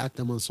 I will at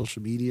them on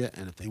social media.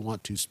 And if they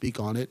want to speak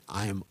on it,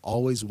 I am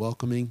always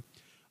welcoming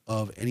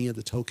of any of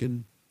the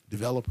token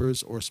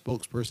developers or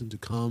spokesperson to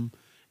come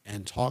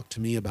and talk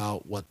to me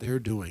about what they're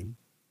doing,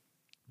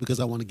 because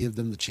I want to give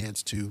them the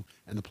chance to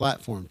and the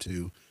platform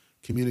to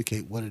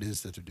communicate what it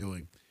is that they're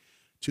doing.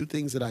 Two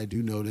things that I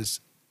do notice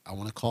I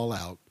want to call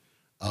out.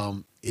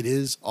 It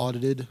is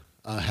audited,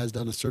 has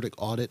done a CERTIC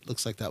audit.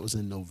 Looks like that was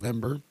in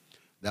November.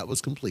 That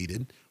was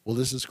completed. Well,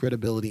 this is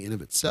credibility in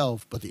of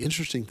itself. But the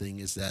interesting thing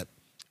is that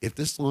if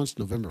this launched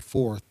November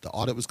 4th, the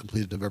audit was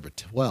completed November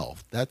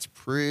 12th. That's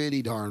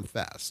pretty darn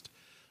fast.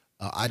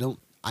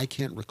 I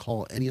can't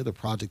recall any other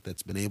project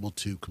that's been able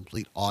to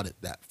complete audit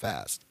that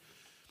fast.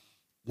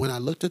 When I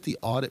looked at the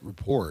audit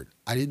report,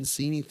 I didn't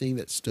see anything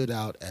that stood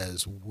out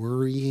as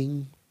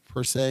worrying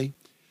per se.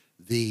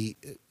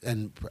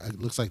 And it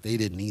looks like they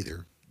didn't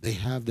either. They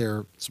have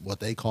their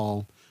what they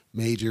call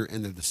major,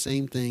 and they're the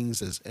same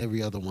things as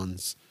every other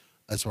one's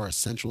as far as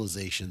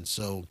centralization.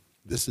 So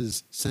this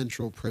is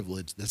central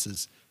privilege. This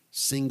is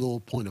single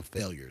point of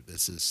failure.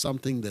 This is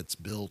something that's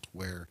built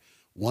where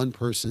one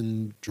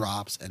person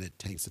drops and it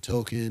takes the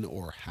token,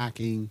 or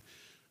hacking.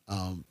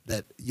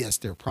 That yes,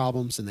 there are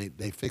problems, and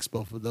they fix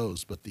both of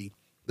those. But the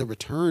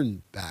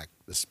return back,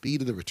 the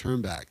speed of the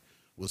return back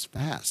was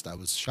fast. I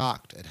was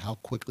shocked at how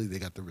quickly they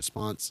got the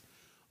response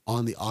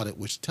on the audit,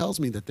 which tells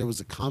me that there was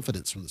a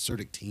confidence from the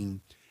CERTIC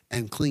team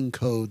and clean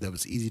code that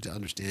was easy to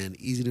understand,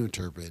 easy to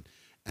interpret,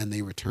 and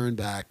they returned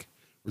back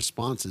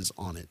responses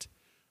on it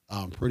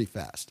pretty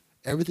fast.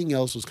 Everything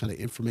else was kind of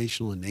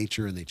informational in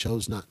nature, and they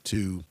chose not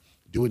to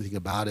do anything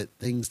about it.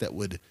 Things that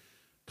would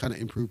kind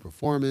of improve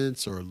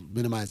performance or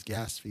minimize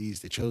gas fees,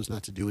 they chose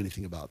not to do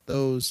anything about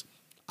those.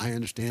 I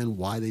understand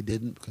why they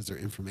didn't, because they're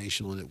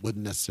informational and it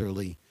wouldn't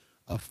necessarily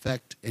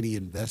affect any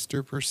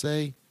investor per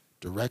se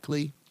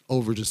directly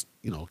over just,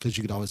 because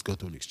you could always go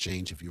through an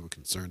exchange if you were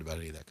concerned about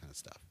any of that kind of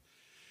stuff.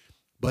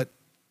 But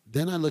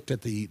then I looked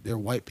at their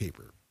white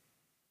paper,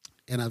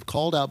 and I've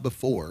called out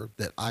before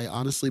that I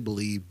honestly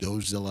believe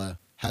Dogezilla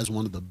has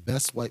one of the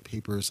best white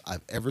papers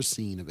I've ever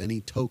seen of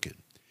any token.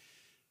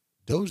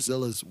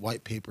 Dogezilla's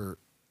white paper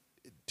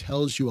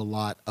tells you a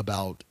lot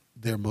about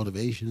their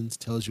motivations,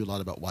 tells you a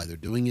lot about why they're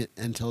doing it,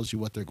 and tells you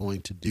what they're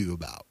going to do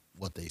about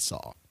what they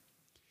saw.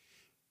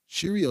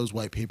 Shiryo's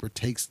white paper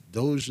takes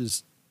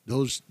Dogezilla's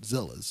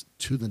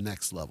to the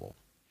next level.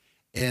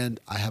 And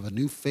I have a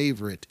new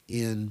favorite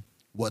in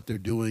what they're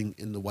doing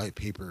in the white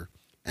paper.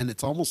 And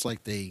it's almost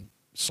like they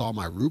saw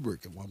my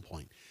rubric at one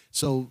point.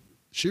 So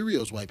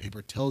Shiryo's white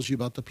paper tells you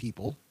about the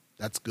people.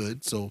 That's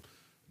good. So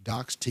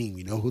Doc's team,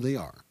 you know who they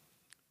are.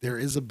 There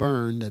is a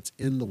burn that's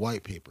in the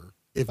white paper.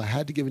 If I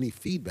had to give any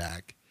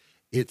feedback,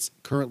 it's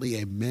currently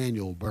a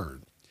manual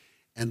burn.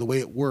 And the way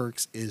it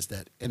works is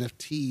that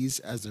NFTs,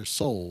 as they're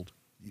sold,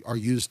 are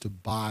used to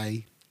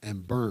buy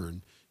and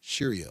burn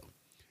Shiryo.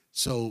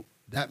 So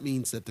that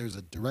means that there's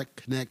a direct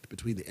connect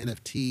between the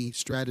NFT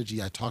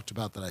strategy I talked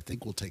about that I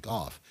think will take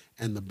off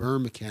and the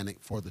burn mechanic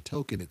for the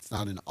token. It's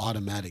not an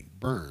automatic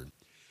burn.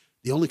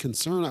 The only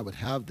concern I would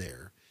have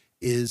there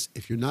is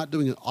if you're not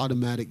doing an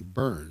automatic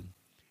burn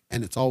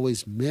and it's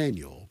always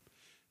manual,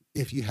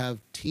 if you have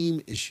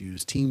team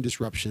issues, team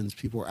disruptions,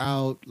 people are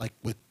out, like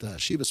with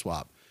Shiba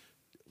Swap,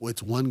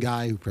 it's one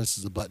guy who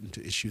presses a button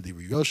to issue the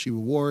Ryoshi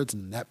rewards,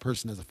 and that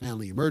person has a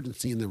family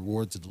emergency and the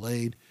rewards are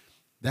delayed.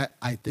 That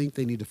I think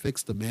they need to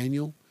fix the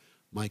manual.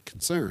 My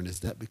concern is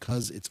that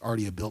because it's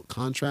already a built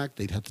contract,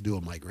 they'd have to do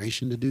a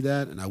migration to do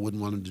that, and I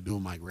wouldn't want them to do a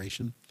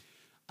migration.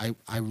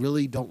 I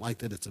really don't like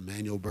that it's a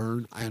manual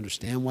burn. I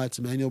understand why it's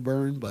a manual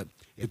burn, but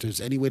if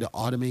there's any way to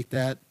automate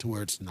that to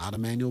where it's not a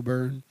manual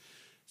burn,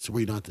 so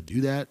where you don't have to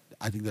do that,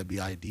 I think that'd be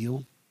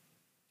ideal.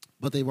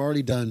 But they've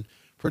already done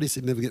pretty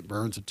significant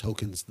burns of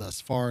tokens thus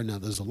far. Now,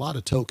 there's a lot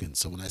of tokens,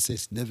 so when I say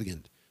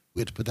significant, we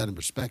have to put that in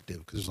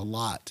perspective because there's a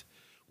lot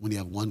when you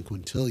have 1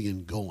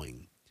 quintillion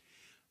going.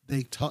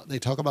 they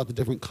talk about the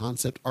different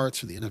concept arts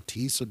for the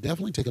NFTs. So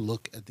definitely take a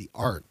look at the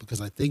art, because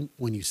I think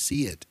when you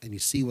see it and you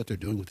see what they're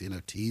doing with the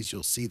NFTs,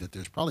 you'll see that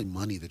there's probably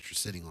money that you're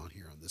sitting on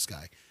here on this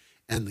guy,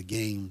 and the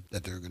game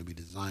that they're going to be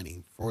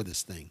designing for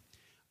this thing.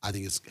 I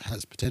think it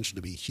has potential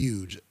to be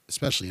huge,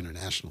 especially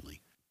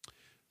internationally.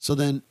 So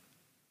then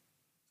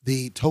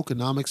the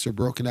tokenomics are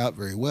broken out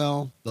very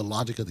well. The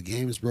logic of the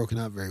game is broken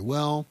out very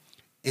well.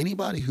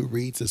 Anybody who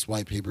reads this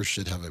white paper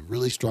should have a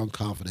really strong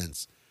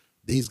confidence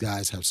these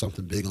guys have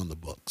something big on the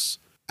books.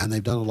 And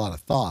they've done a lot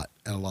of thought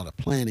and a lot of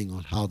planning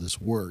on how this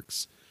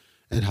works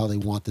and how they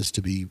want this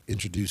to be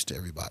introduced to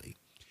everybody.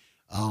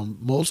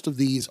 Most of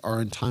these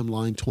are in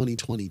timeline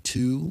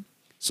 2022.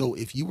 So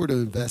if you were to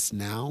invest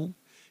now,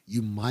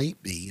 you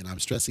might be, and I'm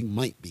stressing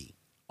might be,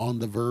 on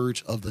the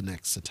verge of the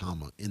next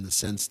Satama, in the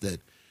sense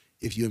that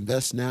if you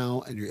invest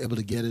now and you're able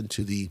to get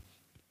into the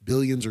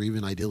billions or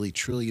even ideally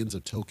trillions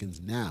of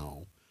tokens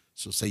now,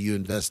 so say you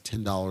invest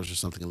 $10 or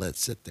something and let it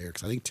sit there,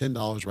 because I think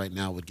 $10 right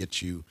now would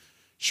get you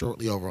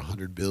shortly over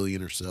 100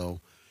 billion or so.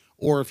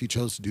 Or if you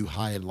chose to do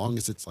high, as long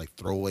as it's like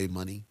throwaway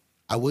money,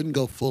 I wouldn't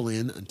go full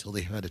in until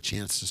they had a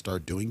chance to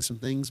start doing some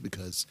things,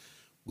 because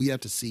we have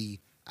to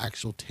see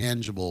actual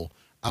tangible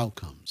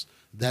outcomes.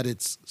 That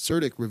it's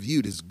CERTIC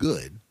reviewed is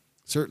good,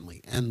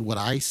 certainly. And what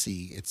I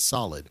see, it's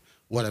solid.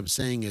 What I'm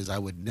saying is I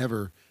would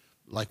never,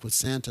 like with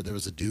Santa, there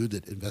was a dude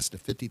that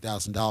invested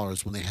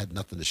 $50,000 when they had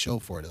nothing to show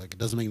for it. Like, it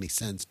doesn't make any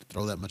sense to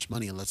throw that much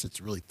money unless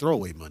it's really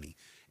throwaway money.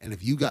 And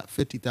if you got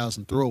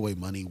 50,000 throwaway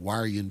money, why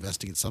are you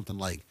investing in something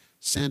like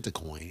Santa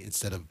coin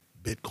instead of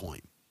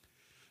Bitcoin?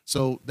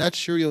 So that's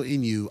Shiryo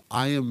Inu.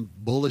 I am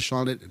bullish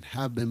on it and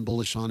have been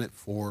bullish on it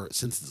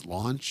since its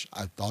launch.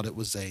 I thought it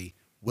was a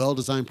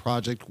well-designed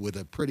project with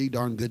a pretty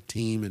darn good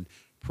team and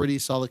pretty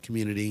solid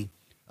community.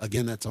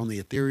 Again, that's on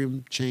the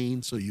Ethereum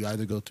chain, so you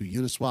either go through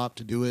Uniswap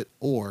to do it,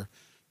 or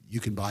you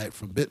can buy it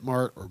from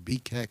Bitmart or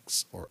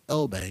BKEX or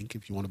LBank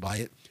if you want to buy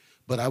it.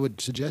 But I would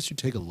suggest you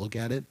take a look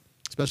at it,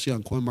 especially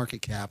on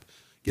CoinMarketCap.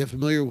 Get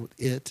familiar with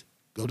it.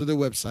 Go to their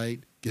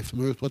website. Get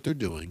familiar with what they're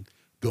doing.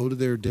 Go to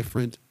their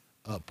different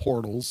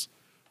portals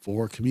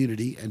for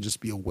community and just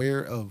be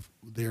aware of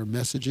their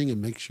messaging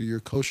and make sure you're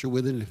kosher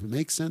with it. And if it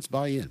makes sense,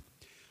 buy in.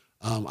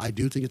 I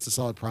do think it's a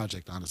solid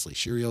project, honestly.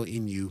 Shiryo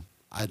Inu,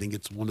 I think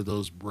it's one of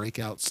those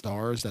breakout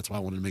stars. That's why I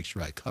wanted to make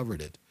sure I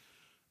covered it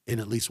in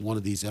at least one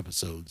of these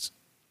episodes,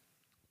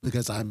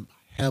 because I'm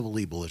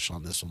heavily bullish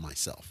on this one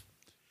myself.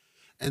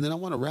 And then I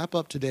want to wrap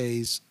up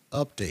today's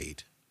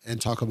update and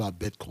talk about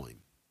Bitcoin.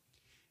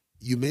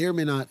 You may or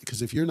may not,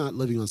 because if you're not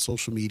living on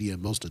social media,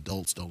 most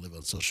adults don't live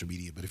on social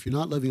media, but if you're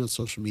not living on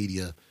social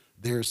media,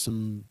 there's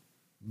some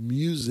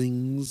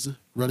musings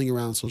running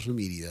around social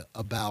media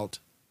about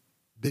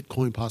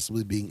Bitcoin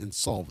possibly being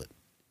insolvent,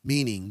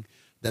 meaning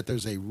that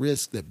there's a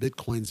risk that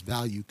Bitcoin's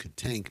value could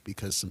tank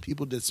because some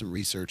people did some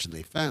research and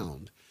they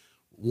found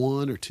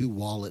one or two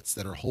wallets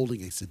that are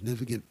holding a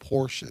significant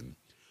portion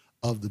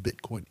of the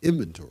Bitcoin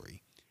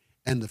inventory.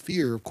 And the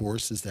fear, of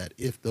course, is that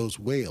if those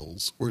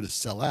whales were to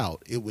sell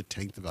out, it would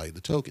tank the value of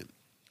the token.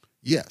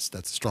 Yes,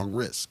 that's a strong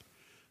risk.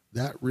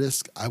 That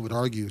risk, I would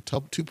argue,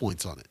 2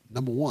 points on it.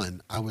 Number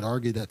one, I would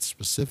argue that's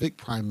specific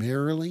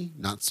primarily,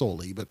 not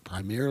solely, but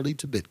primarily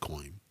to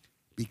Bitcoin,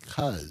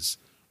 because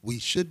we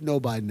should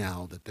know by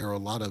now that there are a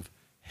lot of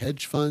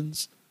hedge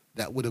funds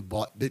that would have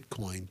bought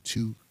Bitcoin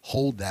to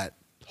hold that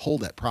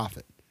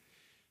profit.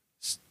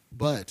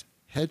 But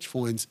hedge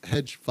funds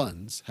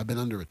have been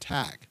under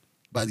attack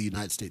by the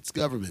United States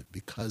government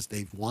because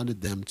they've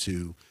wanted them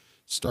to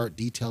start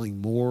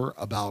detailing more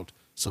about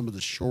some of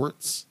the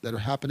shorts that are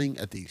happening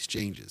at the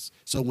exchanges.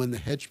 So when the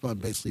hedge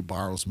fund basically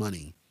borrows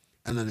money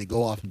and then they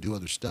go off and do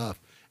other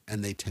stuff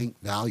and they tank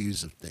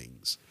values of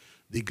things,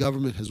 the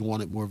government has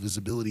wanted more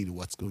visibility to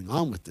what's going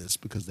on with this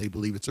because they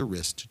believe it's a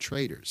risk to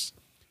traders.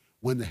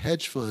 When the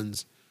hedge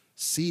funds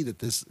see that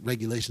this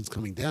regulation is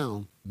coming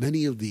down,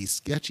 many of these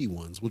sketchy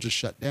ones will just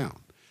shut down.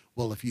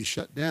 Well, if you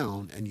shut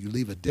down and you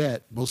leave a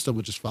debt, most of them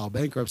will just file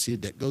bankruptcy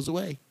and debt goes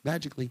away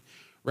magically,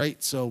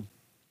 right? So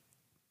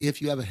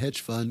if you have a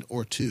hedge fund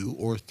or two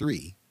or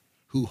three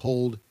who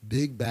hold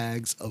big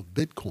bags of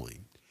Bitcoin,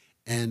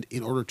 and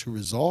in order to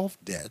resolve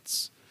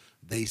debts,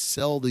 they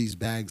sell these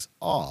bags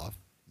off,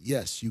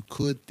 yes, you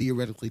could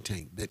theoretically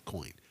tank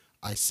Bitcoin.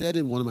 I said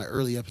in one of my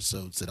early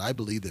episodes that I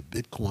believe that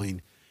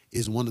Bitcoin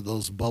is one of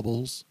those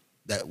bubbles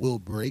that will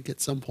break at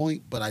some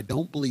point, but I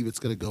don't believe it's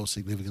going to go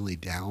significantly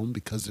down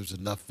because there's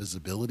enough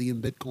visibility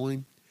in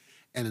Bitcoin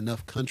and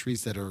enough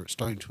countries that are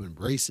starting to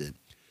embrace it,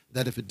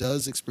 that if it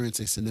does experience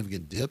a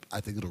significant dip,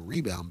 I think it'll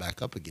rebound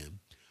back up again.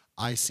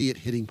 I see it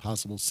hitting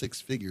possible six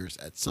figures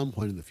at some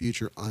point in the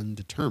future,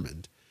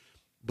 undetermined.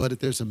 But if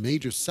there's a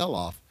major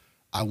sell-off,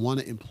 I want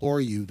to implore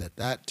you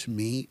that to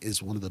me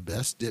is one of the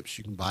best dips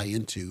you can buy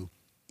into,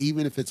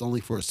 even if it's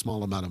only for a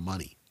small amount of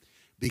money,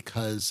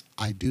 because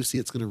I do see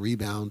it's going to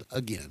rebound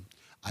again.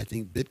 I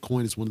think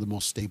Bitcoin is one of the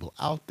most stable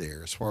out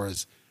there as far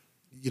as,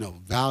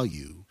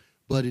 value,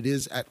 but it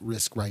is at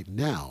risk right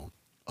now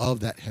of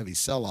that heavy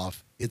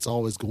sell-off. It's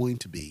always going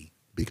to be,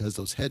 because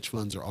those hedge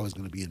funds are always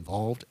going to be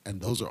involved,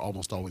 and those are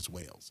almost always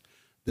whales.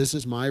 This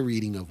is my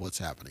reading of what's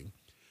happening.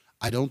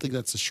 I don't think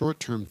that's a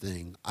short-term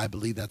thing. I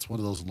believe that's one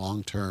of those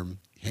long-term,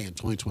 hey, in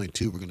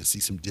 2022, we're going to see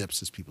some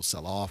dips as people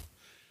sell off.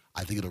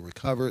 I think it'll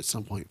recover at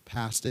some point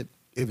past it.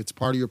 If it's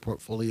part of your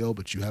portfolio,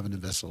 but you haven't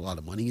invested a lot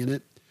of money in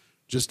it,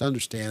 just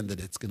understand that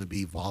it's going to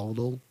be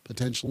volatile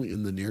potentially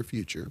in the near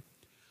future.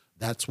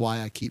 That's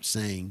why I keep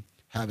saying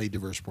have a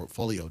diverse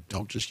portfolio.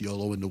 Don't just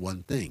YOLO into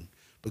one thing,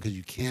 because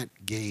you can't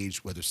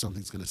gauge whether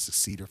something's going to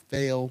succeed or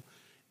fail.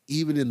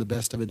 Even in the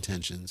best of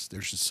intentions,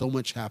 there's just so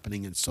much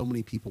happening and so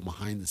many people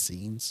behind the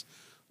scenes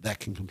that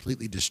can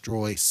completely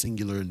destroy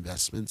singular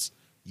investments.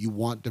 You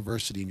want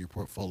diversity in your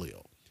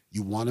portfolio.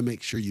 You want to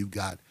make sure you've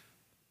got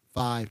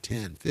 5,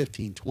 10,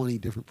 15, 20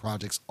 different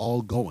projects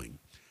all going,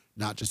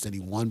 not just any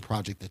one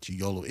project that you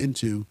YOLO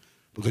into,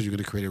 because you're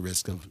going to create a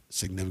risk of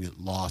significant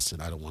loss,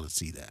 and I don't want to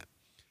see that.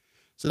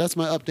 So that's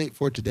my update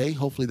for today.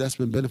 Hopefully that's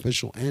been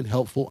beneficial and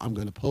helpful. I'm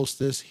going to post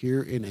this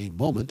here in a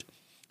moment.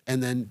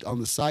 And then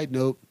on the side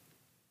note,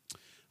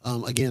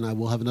 again, I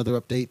will have another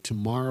update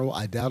tomorrow.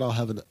 I doubt I'll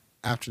have an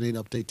afternoon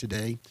update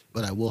today,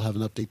 but I will have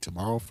an update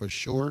tomorrow for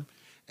sure.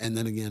 And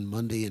then again,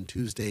 Monday and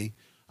Tuesday,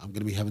 I'm going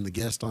to be having the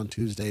guest on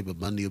Tuesday, but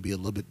Monday will be a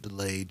little bit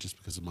delayed just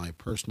because of my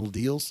personal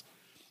deals.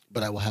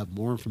 But I will have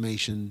more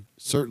information,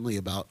 certainly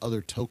about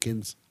other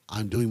tokens.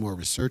 I'm doing more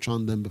research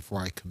on them before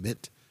I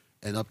commit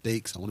an update,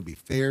 because I want to be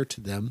fair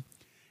to them.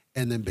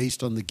 And then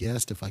based on the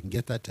guest, if I can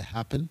get that to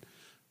happen,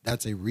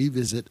 that's a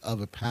revisit of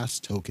a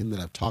past token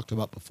that I've talked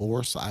about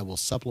before. So I will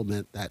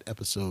supplement that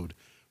episode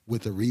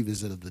with a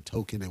revisit of the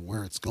token and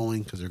where it's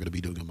going, because they're going to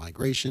be doing a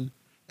migration.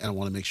 And I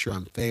want to make sure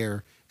I'm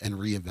fair and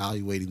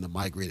reevaluating the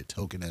migrated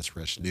token as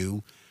fresh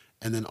new.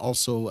 And then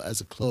also as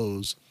a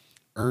close,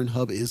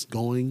 EarnHub is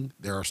going.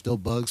 There are still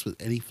bugs with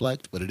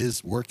AnyFlect, but it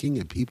is working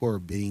and people are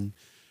being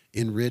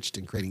enriched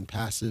and creating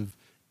passive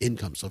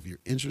income. So if you're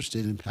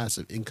interested in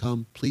passive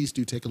income, please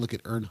do take a look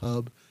at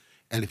EarnHub.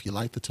 And if you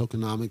like the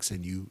tokenomics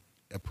and you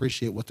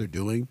appreciate what they're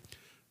doing,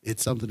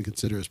 it's something to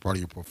consider as part of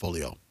your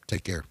portfolio.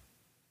 Take care.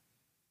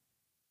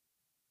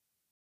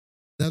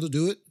 That'll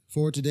do it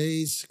for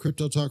today's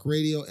Crypto Talk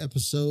Radio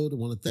episode. I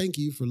want to thank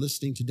you for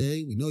listening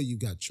today. We know you've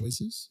got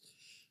choices.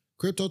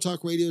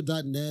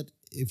 CryptoTalkRadio.net.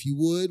 If you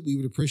would, we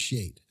would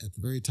appreciate. At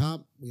the very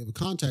top, we have a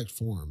contact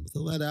form.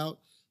 Fill that out.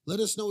 Let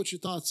us know what your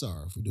thoughts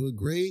are. If we're doing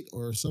great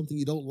or something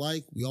you don't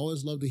like, we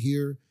always love to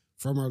hear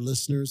from our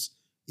listeners.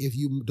 If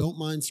you don't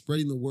mind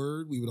spreading the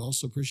word, we would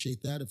also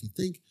appreciate that. If you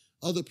think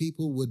other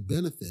people would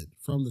benefit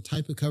from the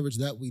type of coverage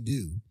that we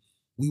do,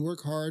 we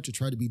work hard to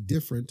try to be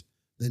different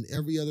than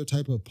every other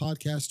type of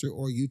podcaster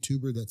or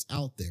YouTuber that's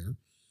out there.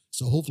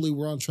 So hopefully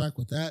we're on track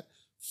with that.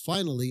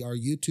 Finally, our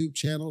YouTube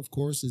channel, of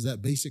course, is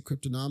at Basic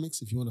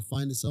Cryptonomics. If you want to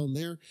find us on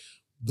there,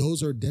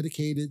 those are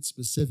dedicated,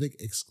 specific,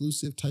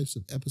 exclusive types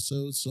of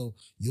episodes. So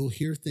you'll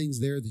hear things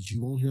there that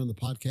you won't hear on the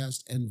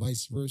podcast and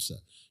vice versa.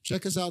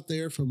 Check us out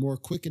there for more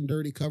quick and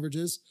dirty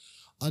coverages.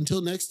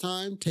 Until next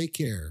time, take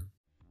care.